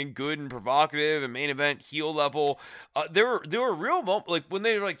interesting and good and provocative and main event heel level. There were real moments like when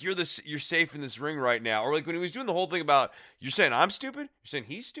they were like, you're safe in this ring right now, or like when he was doing the whole thing about, you're saying I'm stupid, you're saying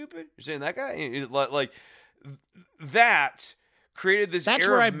he's stupid, you're saying that guy, like that created this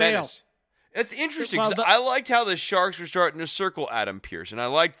air of menace. It's interesting because I liked how the Sharks were starting to circle Adam Pearce, and I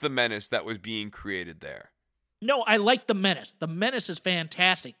liked the menace that was being created there. No, I like the menace. The menace is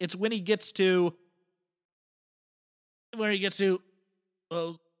fantastic. It's when he gets to,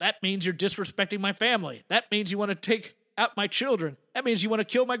 well, that means you're disrespecting my family. That means you want to take out my children. That means you want to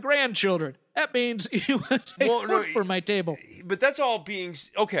kill my grandchildren. That means you want to take food for my table. But that's all being,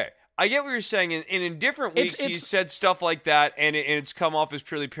 okay. I get what you're saying, and in different weeks he's said stuff like that, and it's come off as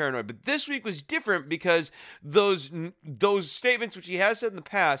purely paranoid. But this week was different because those statements, which he has said in the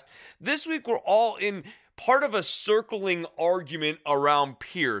past, this week were all in part of a circling argument around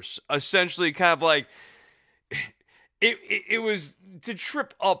Pearce, essentially kind of like it was to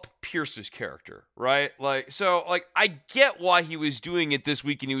trip up Pearce's character, right? Like, so like I get why he was doing it this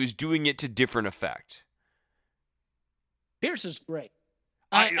week, and he was doing it to different effect. Pierce is great.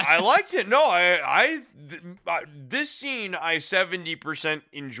 I liked it. No, I this scene I 70%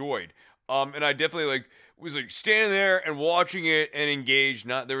 enjoyed. And I definitely was standing there and watching it and engaged.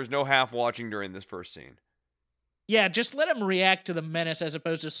 There was no half watching during this first scene. Yeah, just let him react to the menace as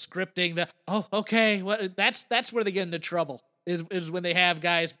opposed to scripting the, oh, okay, well, that's where they get into trouble, is when they have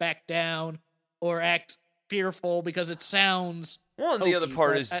guys back down or act fearful because it sounds Well, and the other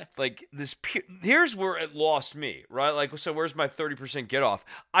part is, here's where it lost me, right? Like, so where's my 30% get off?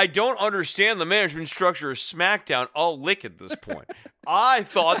 I don't understand the management structure of SmackDown. I'll lick at this point. I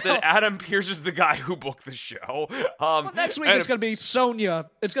thought that Adam Pearce is the guy who booked the show. Well, next week it's going to be Sonya.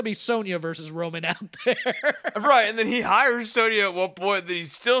 It's going to be Sonya versus Roman out there. Right, and then he hires Sonya at one point that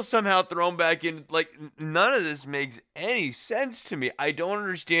he's still somehow thrown back in. Like, none of this makes any sense to me. I don't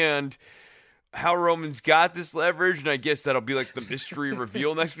understand how Roman's got this leverage, and I guess that'll be like the mystery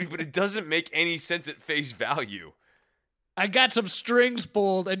reveal next week, but it doesn't make any sense at face value. I got some strings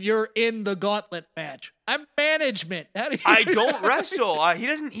pulled, and you're in the gauntlet match. I'm management. I don't wrestle. He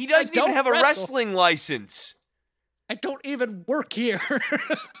doesn't even have a wrestling license. I don't even work here.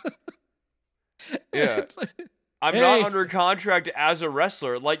 Yeah. I'm not under contract as a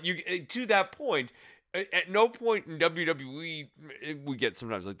wrestler. Like, you, to that point, at no point in WWE, we get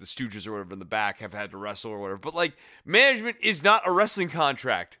sometimes like the Stooges or whatever in the back have had to wrestle or whatever, but like management is not a wrestling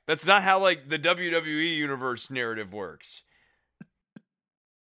contract. That's not how like the WWE universe narrative works.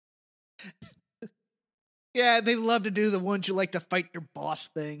 Yeah, they love to do the ones you like to fight your boss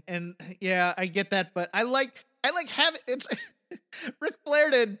thing, and yeah, I get that, but I like having it's Ric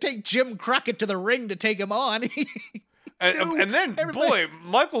Flair didn't take Jim Crockett to the ring to take him on. And then, boy,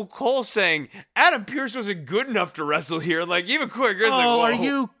 Michael Cole saying Adam Pearce wasn't good enough to wrestle here. Like, even Corey Graves like, whoa. Are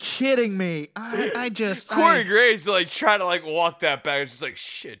you kidding me? Corey Graves like try to like walk that back. It's just like,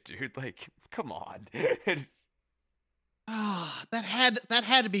 shit, dude. Like, come on. That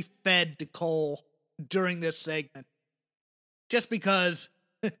had to be fed to Cole during this segment, just because.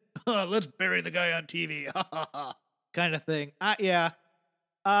 Let's bury the guy on TV, kind of thing. Yeah.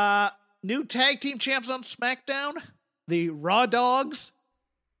 New tag team champs on SmackDown. The Raw Dogs.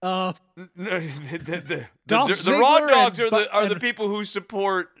 The Raw Dogs are the people who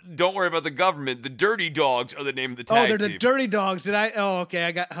support. Don't worry about the government. The Dirty Dogs are the name of the tag team. Oh, they're the Dirty Dogs. Okay. Oh,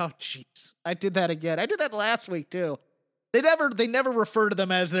 jeez. I did that again. I did that last week too. They never refer to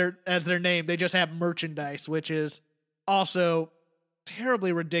them as their name. They just have merchandise, which is also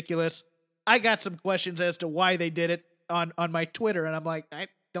terribly ridiculous. I got some questions as to why they did it on my Twitter, and I'm like, I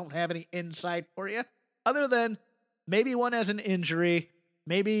don't have any insight for you other than Maybe one has an injury.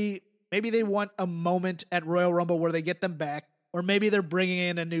 Maybe they want a moment at Royal Rumble where they get them back, or maybe they're bringing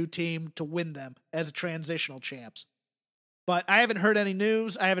in a new team to win them as transitional champs. But I haven't heard any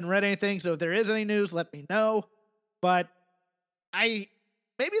news. I haven't read anything. So if there is any news, let me know. But maybe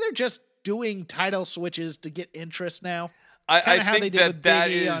they're just doing title switches to get interest now. I how think they did with that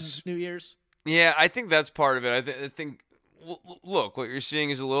Big E is on New Year's. Yeah, I think that's part of it. I think. Look, what you're seeing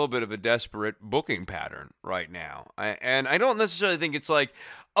is a little bit of a desperate booking pattern right now. And I don't necessarily think it's like,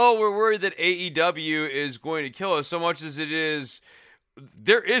 oh, we're worried that AEW is going to kill us so much as it is.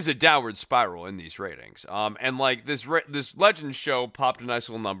 There is a downward spiral in these ratings. And like this Legends show popped a nice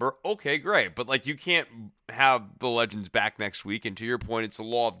little number. Okay, great. But like you can't have the Legends back next week. And to your point, it's the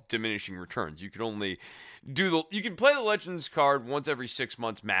law of diminishing returns. You can only you can play the Legends card once every 6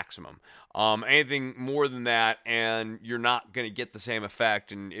 months maximum. Anything more than that, and you're not going to get the same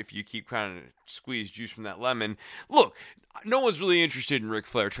effect. And if you keep trying to squeeze juice from that lemon, look, no one's really interested in Ric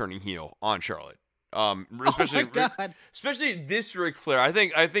Flair turning heel on Charlotte. Especially, oh my God. Especially this Ric Flair. I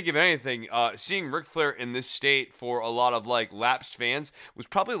think if anything, seeing Ric Flair in this state for a lot of like lapsed fans was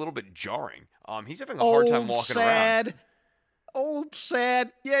probably a little bit jarring. He's having a hard time walking around. Old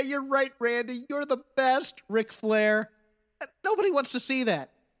sad. Yeah, you're right, Randy. You're the best, Ric Flair. Nobody wants to see that.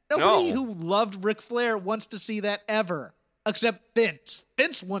 Nobody who loved Ric Flair wants to see that ever, except Vince.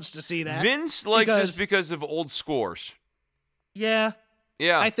 Vince wants to see that. Vince likes this because of old scores. Yeah.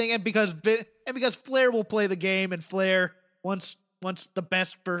 Yeah. I think, and because Flair will play the game, and Flair wants the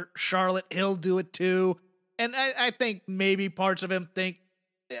best for Charlotte, he'll do it too. And I think maybe parts of him think,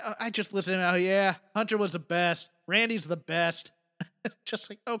 I just listen to how, Hunter was the best. Randy's the best. Just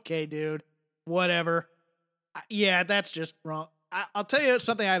like, okay, dude, whatever. Yeah, that's just wrong. I'll tell you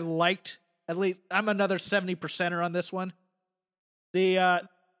something I liked. At least I'm another 70%er on this one. The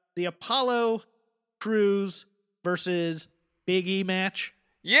Apollo Crews versus Big E match.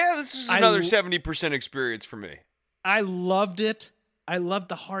 Yeah, this is another 70% experience for me. I loved it. I loved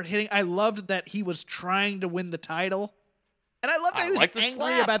the hard hitting. I loved that he was trying to win the title. And I loved that he was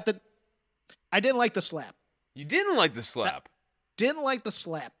angry about the... I didn't like the slap. You didn't like the slap? Didn't like the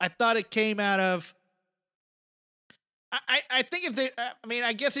slap. I thought it came out of... I think if they...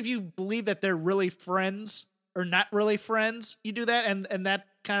 I guess if you believe that they're really friends or not really friends, you do that. And that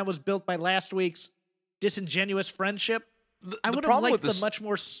kind of was built by last week's disingenuous friendship. I would have liked the much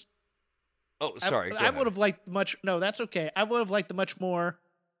more... Oh, sorry. I would have liked much... No, that's okay. I would have liked the much more...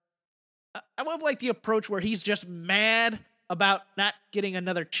 I would have liked the approach where he's just mad about not getting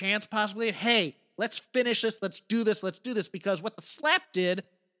another chance, possibly. Hey, let's finish this. Let's do this. Because what the slap did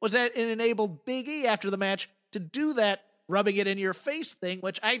was that it enabled Big E after the match to do that rubbing it in your face thing,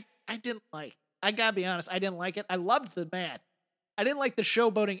 which I didn't like. I gotta be honest. I didn't like it. I loved the match. I didn't like the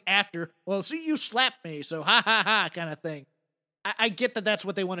showboating after. Well, see, you slapped me, so ha ha ha kind of thing. I get that that's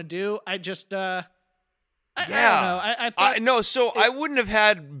what they want to do. I just, I don't know. I thought I wouldn't have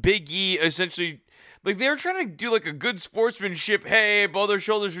had Big E essentially, like they were trying to do like a good sportsmanship. Hey, both their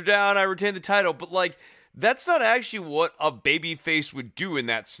shoulders are down. I retained the title, but like that's not actually what a babyface would do in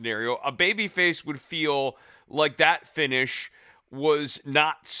that scenario. A babyface would feel like that finish was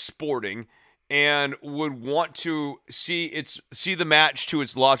not sporting and would want to see the match to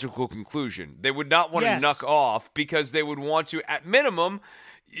its logical conclusion. They would not want to knuck off because they would want to, at minimum,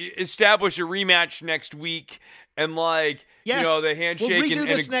 establish a rematch next week and the handshake. We'll redo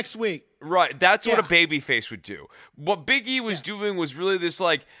this next week. Right, that's what a babyface would do. What Big E was doing was really this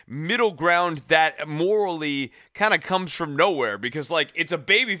like middle ground that morally kind of comes from nowhere because like it's a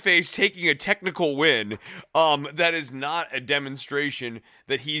babyface taking a technical win that is not a demonstration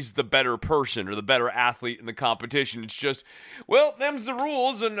that he's the better person or the better athlete in the competition. It's just, well, them's the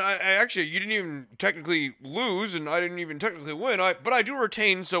rules, and I actually you didn't even technically lose, and I didn't even technically win, but I do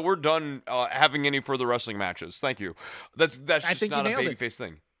retain, so we're done having any further wrestling matches. Thank you. That's just not a babyface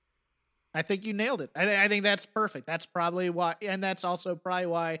thing. I think you nailed it. I think that's perfect. That's probably why, and that's also probably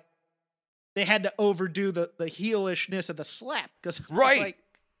why they had to overdo the heelishness of the slap. Because like,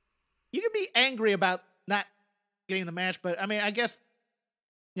 you can be angry about not getting the match, but I mean, I guess,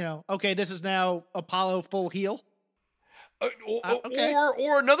 okay, this is now Apollo full heel. Okay.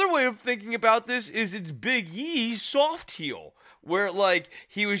 Or another way of thinking about this is it's Big E's soft heel, where like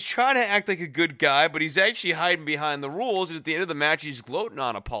he was trying to act like a good guy, but he's actually hiding behind the rules, and at the end of the match, he's gloating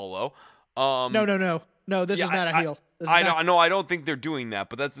on Apollo. No. This is not a heel. I know. I don't think they're doing that,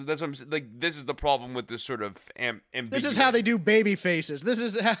 but that's what I'm saying. Like, this is the problem with this sort of ambiguity. This is how they do baby faces. This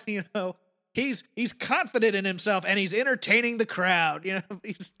is how he's confident in himself and he's entertaining the crowd. I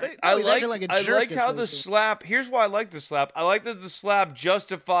he's like acting like a jerk. I like how the slap. Here's why I like the slap. I like that the slap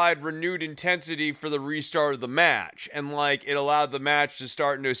justified renewed intensity for the restart of the match, and like it allowed the match to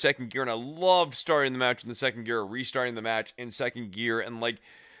start into a second gear. And I love starting the match in the second gear, or restarting the match in second gear, and like.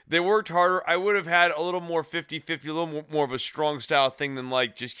 They worked harder. I would have had a little more 50-50, a little more of a strong style thing than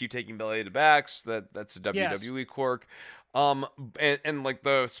like just keep taking belly to backs. That's a WWE quirk. And like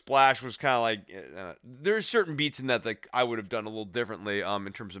the splash was kind of like there's certain beats in that I would have done a little differently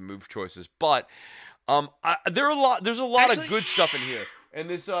in terms of move choices. But there's a lot of good stuff in here, and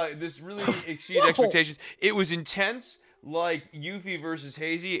this really exceeded expectations. It was intense. Like Yuffie versus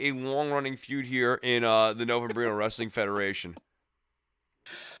Hazy, a long-running feud here in the Novembrino Wrestling Federation.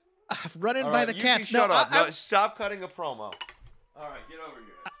 Running by the cats. Shut up. No, stop cutting a promo. All right, get over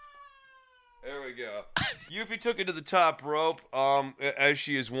here. There we go. Yuffie took it to the top rope, as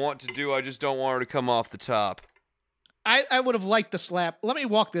she is wont to do. I just don't want her to come off the top. I would have liked the slap. Let me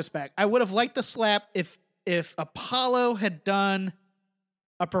walk this back. I would have liked the slap if Apollo had done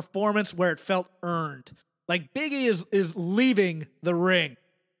a performance where it felt earned. Like Big E is leaving the ring.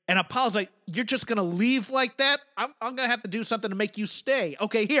 And Apollo's like, you're just going to leave like that? I'm going to have to do something to make you stay.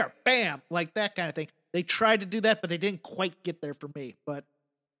 Okay, here, bam, like that kind of thing. They tried to do that, but they didn't quite get there for me. But,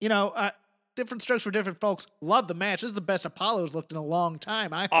 different strokes for different folks. Love the match. This is the best Apollo's looked in a long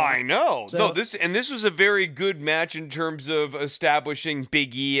time, I thought. I know. So, no, this was a very good match in terms of establishing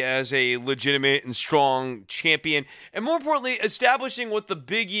Big E as a legitimate and strong champion. And more importantly, establishing what the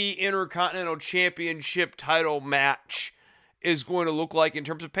Big E Intercontinental Championship title match is going to look like in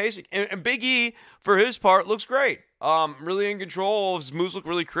terms of pacing. And Big E, for his part, looks great. Really in control. His moves look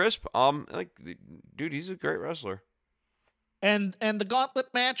really crisp. Dude, he's a great wrestler. And the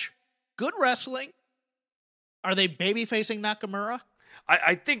gauntlet match, good wrestling. Are they baby facing Nakamura?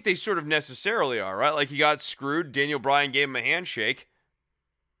 I think they sort of necessarily are, right? Like he got screwed. Daniel Bryan gave him a handshake.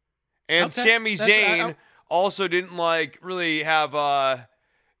 And Sami Zayn also didn't really have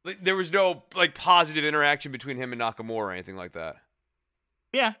there was no positive interaction between him and Nakamura or anything like that.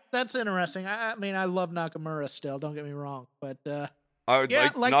 Yeah, that's interesting. I mean, I love Nakamura still. Don't get me wrong, but I would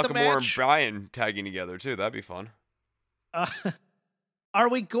like Nakamura and match. Bryan tagging together too. That'd be fun. Are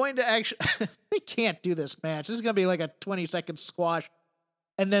we going to actually? They can't do this match. This is going to be like a 20-second squash,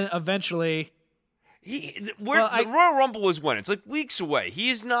 and then eventually. The Royal Rumble is when? It's like weeks away.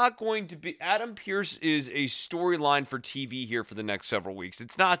 He is not going to be... Adam Pearce is a storyline for TV here for the next several weeks.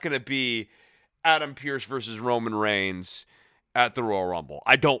 It's not going to be Adam Pearce versus Roman Reigns at the Royal Rumble.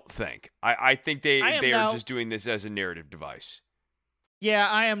 I don't think. I think they are just doing this as a narrative device. Yeah,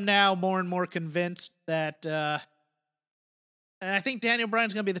 I am now more and more convinced that... and I think Daniel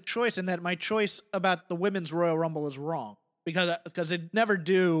Bryan's going to be the choice, and that my choice about the Women's Royal Rumble is wrong. Because they never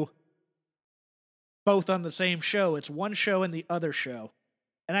do... both on the same show. It's one show and the other show.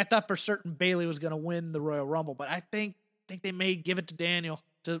 And I thought for certain Bayley was going to win the Royal Rumble, but I think they may give it to Daniel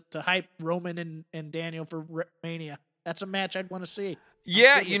to hype Roman and Daniel for Mania. That's a match I'd want to see.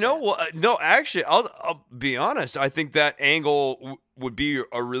 Yeah, no, actually, I'll be honest. I think that angle would be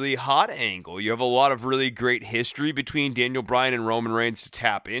a really hot angle. You have a lot of really great history between Daniel Bryan and Roman Reigns to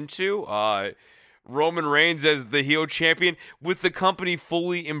tap into. Roman Reigns as the heel champion, with the company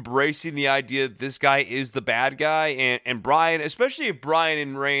fully embracing the idea that this guy is the bad guy, and Bryan, especially if Bryan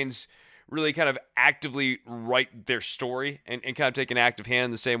and Reigns really kind of actively write their story and kind of take an active hand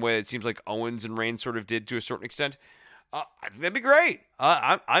in the same way it seems like Owens and Reigns sort of did to a certain extent. I think that'd be great.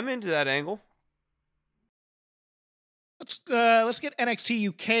 I'm into that angle. Let's get NXT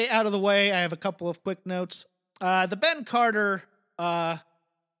UK out of the way. I have a couple of quick notes. The Ben Carter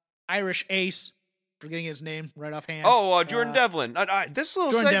Irish Ace. Forgetting his name right offhand. Oh, Jordan Devlin. This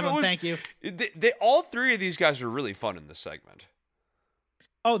little Jordan segment Devlin, was... thank you. All three of these guys were really fun in this segment.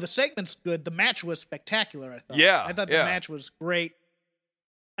 Oh, the segment's good. The match was spectacular, I thought. Yeah. I thought the match was great.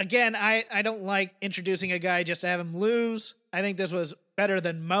 Again, I don't like introducing a guy just to have him lose. I think this was better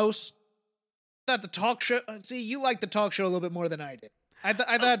than most. I thought the talk show... See, you like the talk show a little bit more than I did. I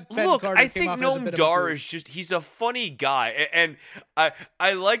thought Ben Carter I came think off as a Noam bit Dar of a is he's a funny guy. And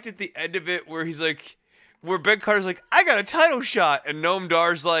I liked at the end of it where he's like, where Ben Carter's like, I got a title shot. And Noam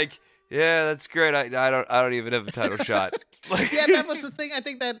Dar's like, yeah, that's great. I don't even have a title shot. Yeah, that was the thing. I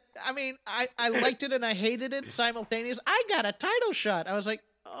think that, I liked it and I hated it simultaneously. I got a title shot. I was like,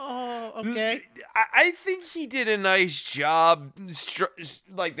 oh, okay. I think he did a nice job.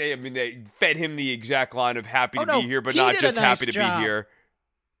 They fed him the exact line of happy to be here, but not just happy to be here.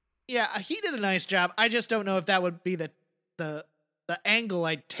 Yeah, he did a nice job. I just don't know if that would be the angle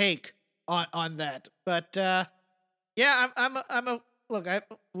I'd take on that. But yeah, I'm a look, I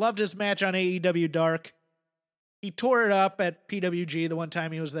loved his match on AEW Dark. He tore it up at PWG the one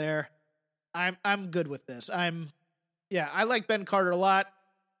time he was there. I'm good with this. I like Ben Carter a lot.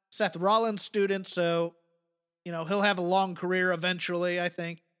 Seth Rollins student, so he'll have a long career eventually, I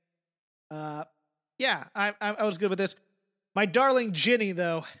think. I was good with this. My darling Ginny,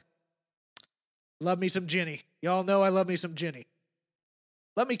 though. Love me some Ginny. Y'all know I love me some Ginny.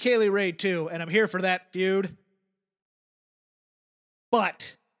 Love me Kaylee Ray, too, and I'm here for that feud.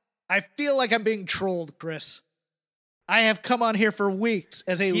 But I feel like I'm being trolled, Chris. I have come on here for weeks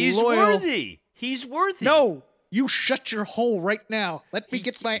as a loyal... He's worthy. No, you shut your hole right now. Let me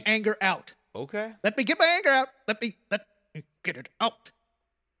get my anger out. Okay. Let me get my anger out. Let me get it out.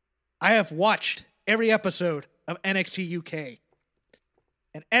 I have watched every episode of NXT UK.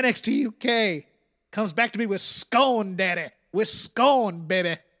 And NXT UK comes back to me with scone, daddy. With scone,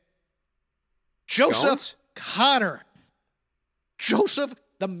 baby. Joseph Connor. Joseph,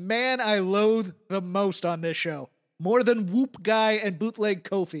 the man I loathe the most on this show. More than Whoop Guy and Bootleg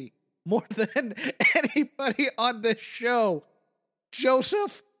Kofi. More than anybody on this show.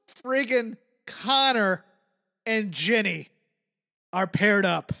 Joseph friggin' Connor and Ginny are paired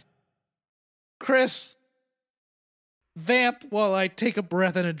up. Chris, vamp while I take a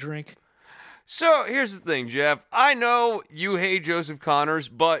breath and a drink. So here's the thing, Jeff. I know you hate Joseph Connors,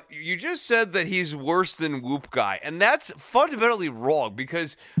 but you just said that he's worse than Whoop Guy, and that's fundamentally wrong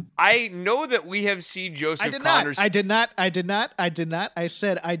because I know that we have seen Joseph Connors. I did not. I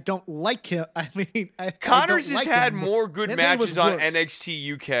said I don't like him. I mean, Connors has had more good matches on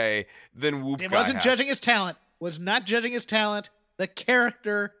NXT UK than Whoop Guy. It wasn't judging his talent. Was not judging his talent. The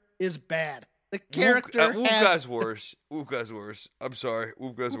character is bad. The character Whoop Guy's worse. Whoop Guy's worse. I'm sorry.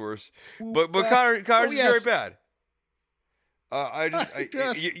 Whoop Guy's worse. But Connors is very bad.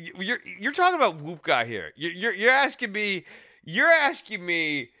 You're talking about Whoop Guy here. You're asking me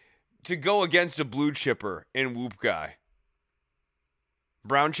to go against a blue chipper in Whoop Guy.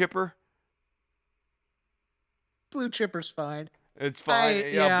 Brown chipper? Blue chipper's fine. It's fine.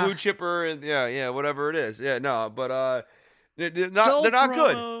 Blue chipper and whatever it is. Yeah, no, but they're not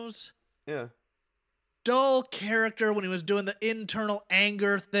promos. Good. Yeah. Dull character when he was doing the internal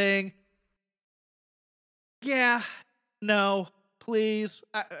anger thing. Yeah, no, please.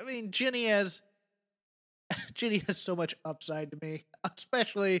 I mean, Ginny has so much upside to me,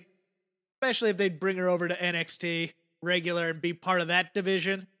 especially if they'd bring her over to NXT regular and be part of that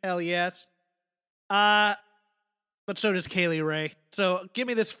division. Hell yes. But so does Kaylee Ray. So give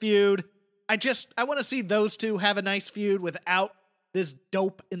me this feud. I want to see those two have a nice feud without this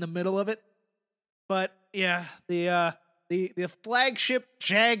dope in the middle of it. But yeah, the flagship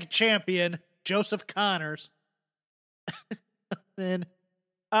JAG champion, Joseph Connors. And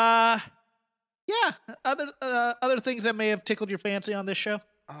other things that may have tickled your fancy on this show?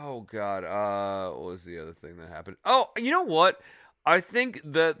 Oh God, what was the other thing that happened? Oh, you know what? I think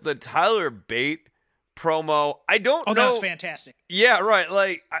that the Tyler Bate promo, I don't know. Oh, that was fantastic. Yeah, right.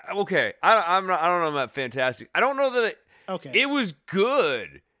 Like, I don't know about fantastic. I don't know that it was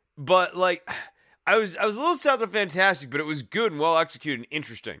good, but like, I was a little south of fantastic, but it was good and well executed and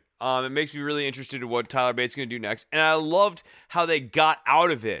interesting. It makes me really interested in what Tyler Bate's going to do next. And I loved how they got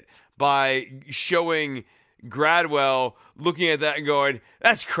out of it by showing Gradwell looking at that and going,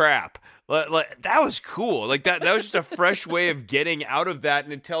 that's crap. Like that was cool. Like that was just a fresh way of getting out of that.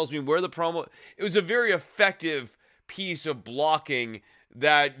 And it tells me where the promo, it was a very effective piece of blocking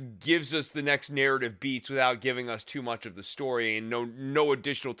that gives us the next narrative beats without giving us too much of the story, and no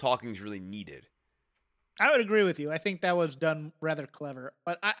additional talking is really needed. I would agree with you. I think that was done rather clever.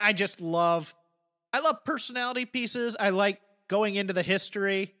 But I love personality pieces. I like going into the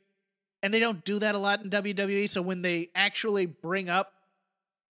history. And they don't do that a lot in WWE. So when they actually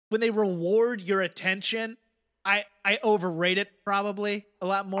when they reward your attention, I overrate it probably a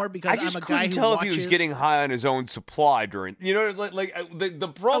lot more because I'm a guy who watches. I just couldn't tell if he was getting high on his own supply during,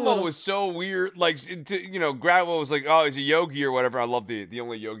 the promo was so weird. Like, Gradwell was like, oh, he's a yogi or whatever. I love the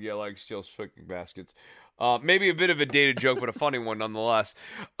only yogi I like steals picking baskets. Maybe a bit of a dated joke, but a funny one nonetheless.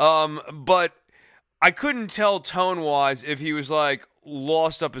 But I couldn't tell tone-wise if he was, like,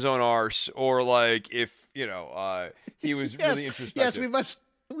 lost up his own arse or, like, if, he was really introspective. Yes, we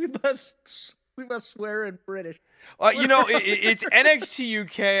must swear in British. It's NXT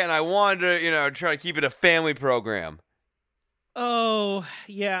UK, and I wanted to, try to keep it a family program. Oh,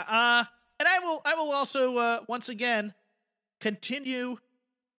 yeah. And I will also, once again, continue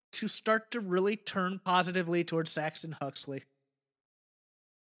to start to really turn positively towards Saxon Huxley.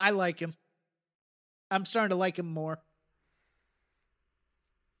 I like him. I'm starting to like him more.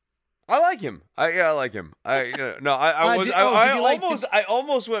 I like him. I like him. I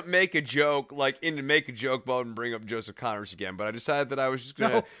almost went make a joke mode and bring up Joseph Connors again, but I decided that I was just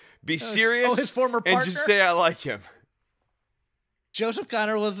gonna be serious. His former partner? And just say I like him. Joseph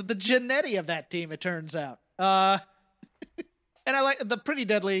Connor was the Genetti of that team, it turns out. And I like the Pretty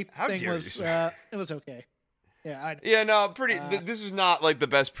Deadly thing was it was okay. This is not like the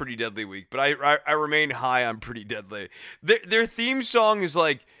best Pretty Deadly week, but I remain high on Pretty Deadly. Their theme song is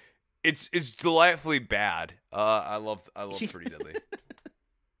like it's delightfully bad. I love Pretty Deadly.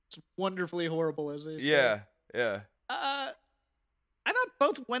 It's wonderfully horrible, as they say. Yeah. I thought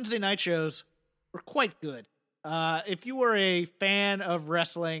both Wednesday night shows were quite good. If you were a fan of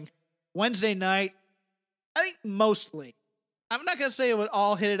wrestling, Wednesday night, I think mostly. I'm not gonna say it would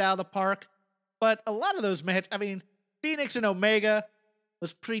all hit it out of the park. But a lot of those matches, I mean, Phoenix and Omega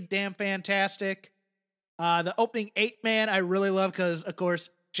was pretty damn fantastic. The opening 8-man I really love because, of course,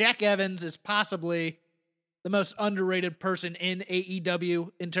 Jack Evans is possibly the most underrated person in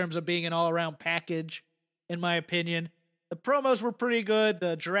AEW in terms of being an all-around package, in my opinion. The promos were pretty good.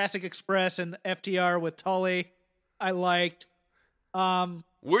 The Jurassic Express and FTR with Tully, I liked.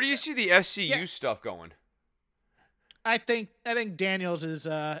 Where do you see the SCU stuff going? I think Daniels is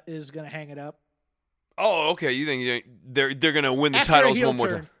going to hang it up. Oh, okay. You think they're going to win the titles one more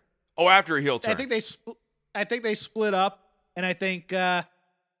time? Oh, after a heel turn. I think they split up, and I think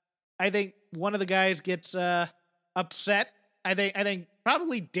one of the guys gets upset. I think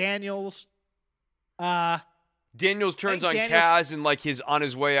probably Daniels. Daniels turns on Kaz and like on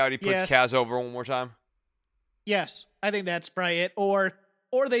his way out, he puts Kaz over one more time. Yes, I think that's probably it. Or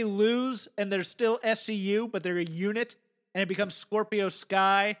they lose and they're still SCU, but they're a unit, and it becomes Scorpio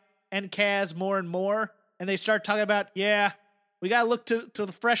Sky and Kaz more and more, and they start talking about, we gotta look to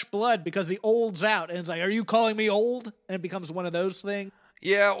the fresh blood because the old's out, and it's like, are you calling me old? And it becomes one of those things.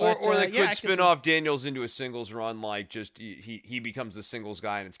 Yeah, or they could spin off Daniels into a singles run, like just he becomes the singles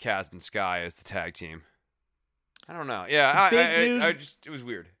guy and it's Kaz and Sky as the tag team. I don't know. Yeah, it was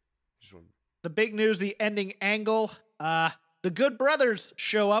weird. The big news, the ending angle. The Good Brothers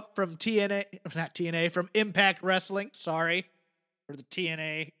show up from from Impact Wrestling. Sorry for the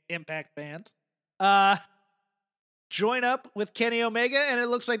TNA Impact fans. Join up with Kenny Omega, and it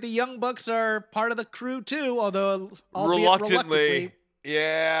looks like the Young Bucks are part of the crew too, although reluctantly.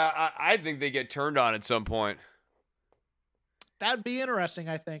 Yeah, I think they get turned on at some point. That'd be interesting,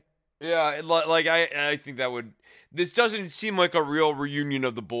 I think. Yeah, I think that would. This doesn't seem like a real reunion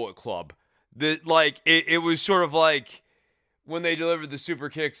of the Bullet Club. It was sort of like when they delivered the super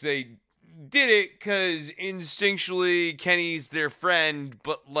kicks, they did it because instinctually Kenny's their friend,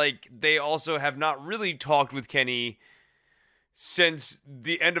 but they also have not really talked with Kenny since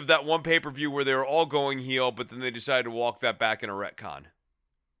the end of that one pay-per-view where they were all going heel, but then they decided to walk that back in a retcon.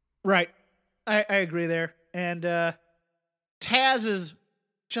 Right. I agree there. And Taz is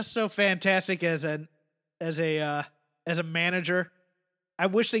just so fantastic as a manager. I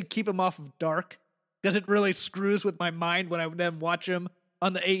wish they'd keep him off of Dark because it really screws with my mind when I then watch him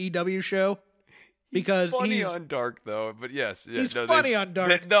on the AEW show. Because he's funny on Dark, though. But yes, he's funny on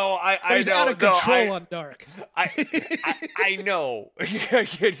Dark. He's know, out of control on Dark. I know,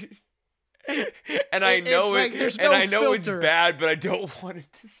 and I know it's bad, but I don't want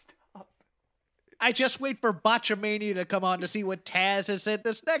it to stop. I just wait for Botchamania to come on to see what Taz has said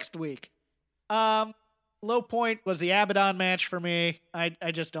this next week. Low point was the Abaddon match for me.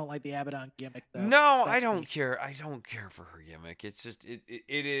 I just don't like the Abaddon gimmick, though. No, I don't care. I don't care for her gimmick. It's just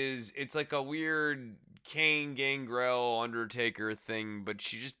it's like a weird Kane Gangrel Undertaker thing, but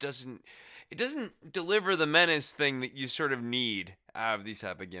she just doesn't deliver the menace thing that you sort of need out of these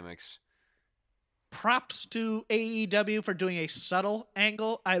type of gimmicks. Props to AEW for doing a subtle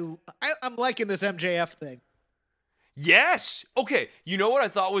angle. I'm liking this MJF thing. Yes. Okay. You know what I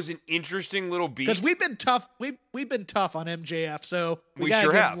thought was an interesting little beat? Because we've been tough. We've been tough on MJF, so we gotta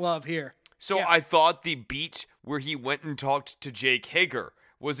sure give have him love here. So yeah. I thought the beat where he went and talked to Jake Hager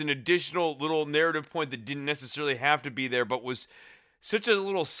was an additional little narrative point that didn't necessarily have to be there, but was such a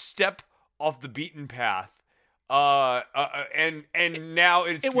little step off the beaten path. And now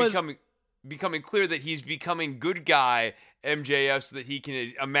it's becoming clear that he's becoming good guy MJF so that he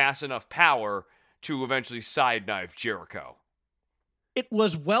can amass enough power to eventually side knife Jericho. It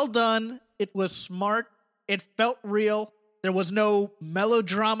was well done. It was smart. It felt real. There was no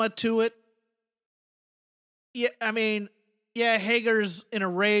melodrama to it. Yeah, I mean, Hager's in a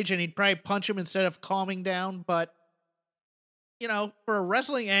rage and he'd probably punch him instead of calming down, but, for a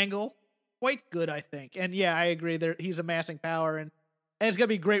wrestling angle, quite good, I think. And yeah, I agree. He's amassing power, and it's going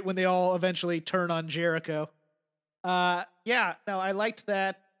to be great when they all eventually turn on Jericho. I liked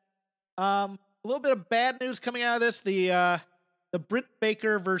that. A little bit of bad news coming out of this: the Britt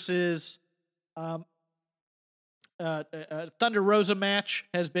Baker versus Thunder Rosa match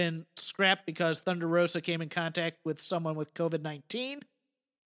has been scrapped because Thunder Rosa came in contact with someone with COVID-19.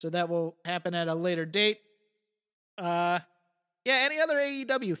 So that will happen at a later date. Any other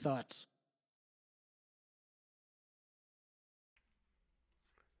AEW thoughts?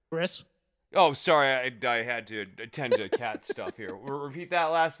 Chris? Oh, sorry, I had to attend to cat stuff here. Repeat that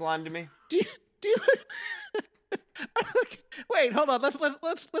last line to me. Do you Wait, hold on.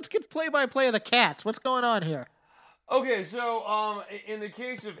 Let's get play-by-play of the cats. What's going on here? Okay, so in the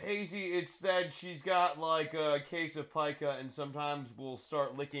case of Hazy, it's that she's got like a case of pica, and sometimes will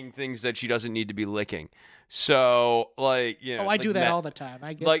start licking things that she doesn't need to be licking. So, like, you know, I do that all the time.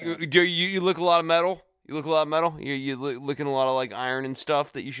 I get like, that. do you lick a lot of metal? You lick a lot of metal? You licking a lot of like iron and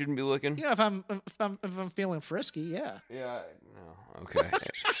stuff that you shouldn't be licking? If I'm feeling frisky, yeah. Yeah. No. Okay.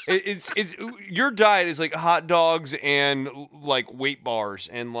 it's your diet is like hot dogs and like weight bars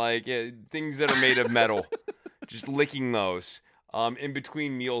and like things that are made of metal. Just licking those in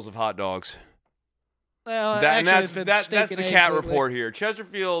between meals of hot dogs. Well, that's the cat lately. report here.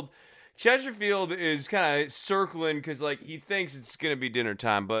 Chesterfield is kind of circling because like he thinks it's gonna be dinner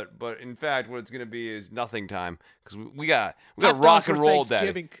time, but in fact what it's gonna be is nothing time because we got rock and roll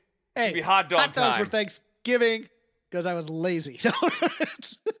day. Hey, it's be hot dog hot dogs time. for Thanksgiving because I was lazy.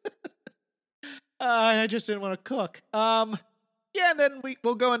 I just didn't want to cook. And then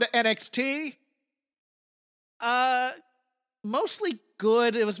we'll go into NXT. Mostly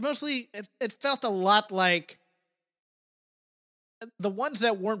good. It was mostly, it felt a lot like the ones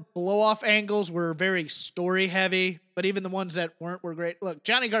that weren't blow-off angles were very story-heavy, but even the ones that weren't were great. Look,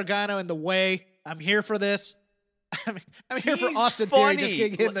 Johnny Gargano in The Way, I'm here for this. I'm here for Austin Theory just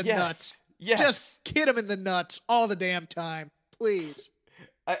getting hit in the nuts. Yes. Just hit him in the nuts all the damn time, please.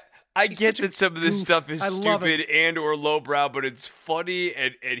 I get that some of this stuff is love stupid and or lowbrow, but it's funny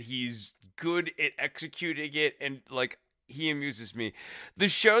and he's good at executing it, and like he amuses me. The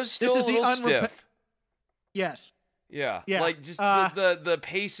show's still a little stiff. Yes. Yeah. Yeah. Like just the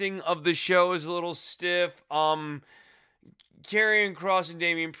pacing of the show is a little stiff. Karrion Kross and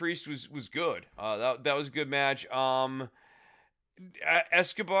Damian Priest was good. That was a good match.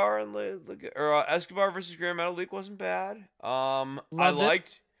 Escobar and Escobar versus Grand Metalik wasn't bad.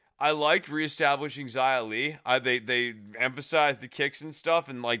 I liked reestablishing Xia Li. They emphasized the kicks and stuff,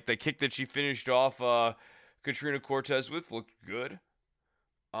 and like the kick that she finished off Katrina Cortez with looked good.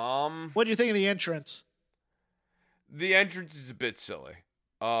 What do you think of the entrance? The entrance is a bit silly.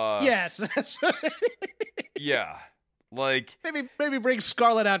 Yes, that's right. Yeah, like maybe bring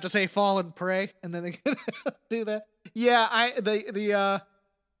Scarlett out to say "fall and pray," and then they can do that. Yeah,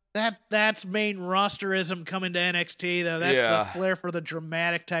 that's main rosterism coming to NXT though. That's the flair for the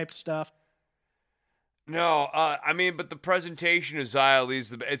dramatic type stuff. No, but the presentation of Xia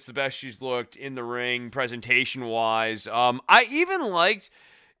Li's it's the best she's looked in the ring, presentation wise. I even liked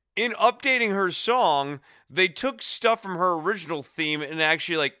in updating her song, they took stuff from her original theme and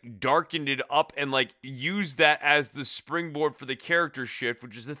actually like darkened it up and like used that as the springboard for the character shift,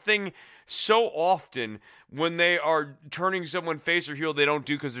 which is the thing so often when they are turning someone face or heel, they don't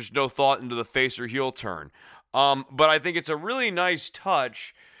do because there's no thought into the face or heel turn. But I think it's a really nice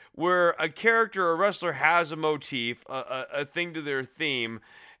touch where a character or wrestler has a motif, a thing to their theme,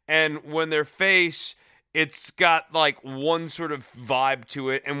 and when they're face, it's got like one sort of vibe to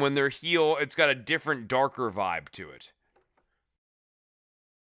it, and when they're heel, it's got a different, darker vibe to it.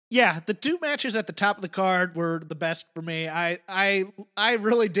 Yeah, the two matches at the top of the card were the best for me. I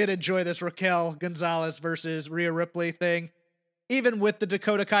really did enjoy this Raquel Gonzalez versus Rhea Ripley thing, even with the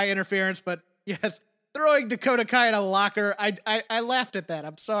Dakota Kai interference. But yes, throwing Dakota Kai in a locker, I laughed at that.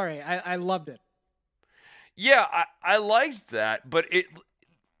 I'm sorry, I loved it. Yeah, I liked that, but it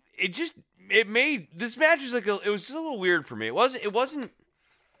made this match was it was a little weird for me. It wasn't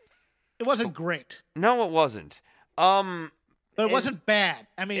great. No, it wasn't. But it wasn't bad.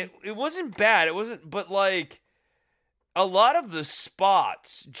 I mean, it wasn't bad. It wasn't, but like a lot of the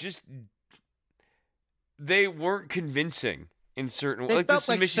spots just they weren't convincing in certain they like felt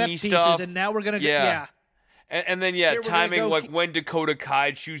the submission like set pieces, stuff. and now we're gonna get And then timing like when Dakota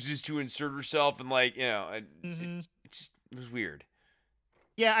Kai chooses to insert herself and like it was weird.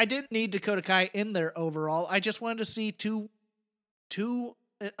 Yeah, I didn't need Dakota Kai in there overall. I just wanted to see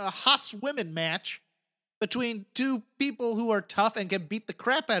a Haas women match between two people who are tough and can beat the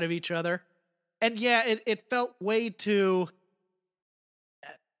crap out of each other. And yeah, it felt way too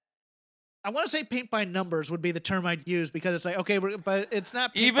I want to say paint by numbers would be the term I'd use, because it's like, okay, but it's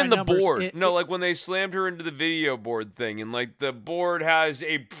not paint even by the numbers. board. Like when they slammed her into the video board thing, and like the board has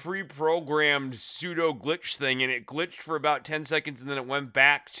a pre-programmed pseudo glitch thing, and it glitched for about 10 seconds and then it went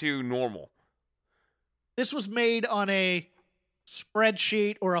back to normal. This was made on a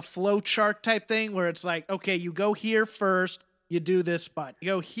spreadsheet or a flow chart type thing where it's like, okay, you go here first, you do this spot. You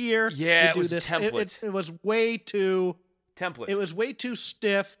go here, yeah, you do it was this. template. It was way too template. It was way too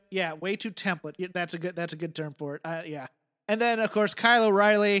stiff. Yeah, way too template. That's a good term for it. Yeah. And then of course Kyle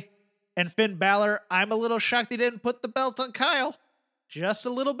O'Reilly and Finn Balor. I'm a little shocked they didn't put the belt on Kyle. Just a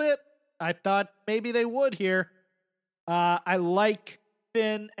little bit. I thought maybe they would here. I like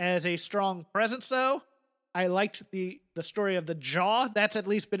Finn as a strong presence though. I liked the story of the jaw. That's at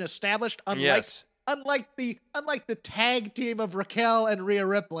least been established. Unlike the tag team of Raquel and Rhea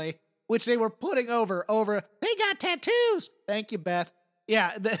Ripley, which they were putting over. They got tattoos. Thank you, Beth.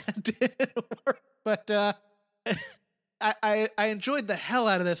 Yeah, that didn't work. But I enjoyed the hell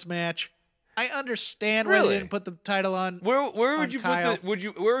out of this match. I understand why they didn't put the title on. Where would you Kyle.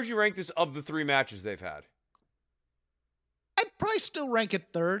 where would you rank this of the 3 matches they've had? I'd probably still rank it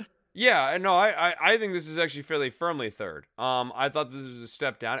third. Yeah, no, I think this is actually fairly firmly third. I thought this was a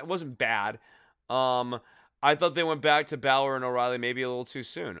step down. It wasn't bad. I thought they went back to Balor and O'Reilly maybe a little too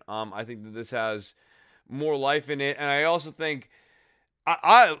soon. I think that this has more life in it, and I also think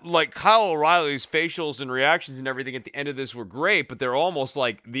I like Kyle O'Reilly's facials and reactions and everything at the end of this were great, but they're almost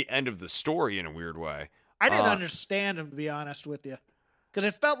like the end of the story in a weird way. I didn't understand him, to be honest with you, because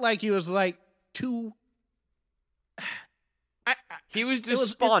it felt like he was like too. He was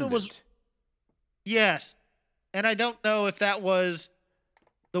despondent. Yes, and I don't know if that was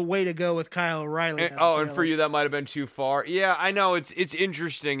the way to go with Kyle O'Reilly. And for you that might have been too far. Yeah, I know it's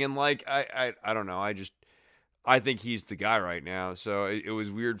interesting, and like I don't know. I think he's the guy right now. So it was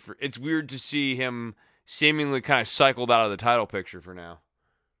weird it's weird to see him seemingly kind of cycled out of the title picture for now.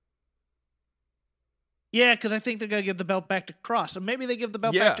 Yeah, because I think they're gonna give the belt back to Cross, and maybe they give the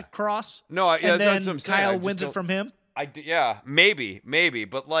belt back to Cross. No, and that's then what I'm saying. Kyle wins it from him. Maybe,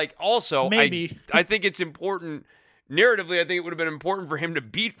 but like also, maybe I think it's important narratively. I think it would have been important for him to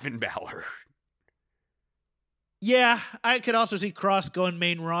beat Finn Balor. Yeah, I could also see Cross going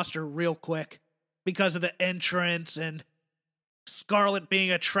main roster real quick because of the entrance and Scarlett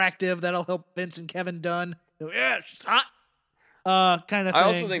being attractive. That'll help Vince and Kevin Dunn. Yeah, she's hot. Kind of thing. I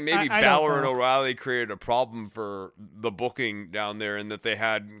also think maybe Balor and O'Reilly created a problem for the booking down there, and that they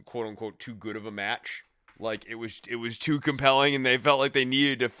had quote unquote too good of a match. Like it was too compelling, and they felt like they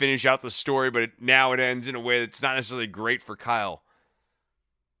needed to finish out the story, but now it ends in a way that's not necessarily great for Kyle.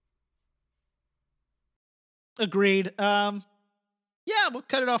 Agreed. Yeah, we'll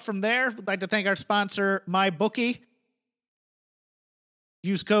cut it off from there. We'd like to thank our sponsor, MyBookie.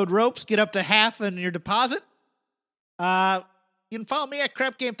 Use code ROPES, get up to half in your deposit. You can follow me at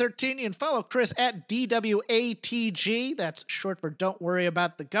CrapGame13. You can follow Chris at DWATG. That's short for Don't Worry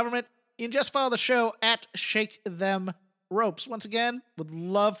About the Government. You can just follow the show at Shake Them Ropes. Once again, would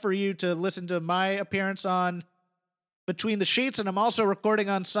love for you to listen to my appearance on Between the Sheets, and I'm also recording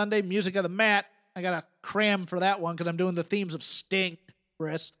on Sunday, Music of the Mat. I got to cram for that one because I'm doing the themes of Sting,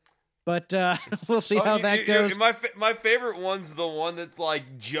 Chris. But we'll see how that goes. My favorite one's the one that's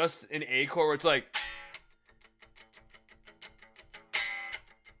like just an A chord where it's like...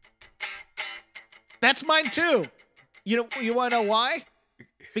 That's mine too. You want to know why?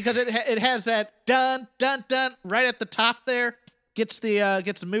 Because it has that dun dun dun right at the top there, gets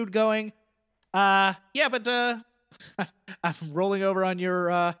the mood going. Yeah, but I'm rolling over on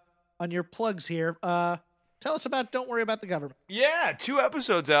your plugs here. Tell us about Don't Worry About the Government. Yeah, 2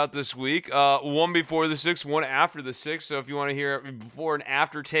 episodes out this week. One before the 6th, one after the 6th. So if you want to hear before and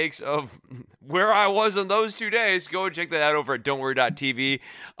after takes of where I was on those 2 days, go and check that out over at don'tworry.tv.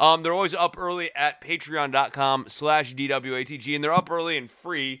 They're always up early at patreon.com/DWATG, and they're up early and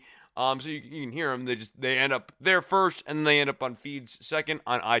free. So you can hear them. They end up there first, and then they end up on feeds second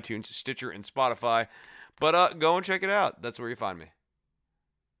on iTunes, Stitcher, and Spotify. But go and check it out. That's where you find me.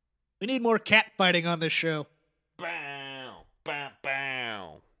 We need more cat fighting on this show. Bow, bow,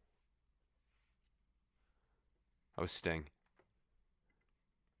 bow. That was Sting.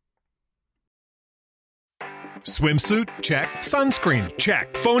 Swimsuit? Check. Sunscreen?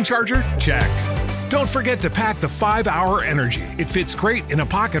 Check. Phone charger? Check. Don't forget to pack the 5-Hour Energy. It fits great in a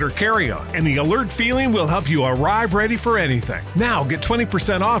pocket or carry-on, and the alert feeling will help you arrive ready for anything. Now get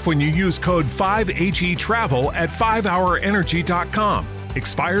 20% off when you use code 5HETRAVEL at 5hourenergy.com.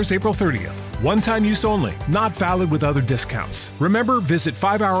 Expires April 30th. One-time use only. Not valid with other discounts. Remember, visit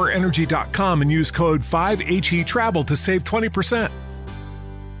 5hourenergy.com and use code 5HETRAVEL to save 20%.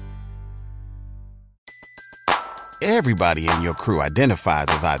 Everybody in your crew identifies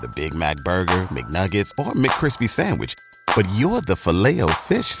as either Big Mac Burger, McNuggets, or McCrispy Sandwich. But you're the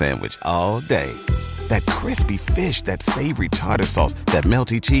Filet-O-Fish Sandwich all day. That crispy fish, that savory tartar sauce, that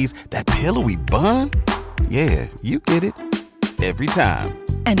melty cheese, that pillowy bun. Yeah, you get it. Every time.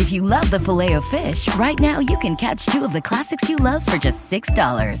 And if you love the Filet-O-Fish, right now you can catch two of the classics you love for just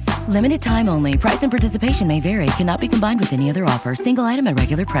 $6. Limited time only. Price and participation may vary. Cannot be combined with any other offer. Single item at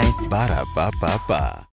regular price. Ba-da-ba-ba-ba.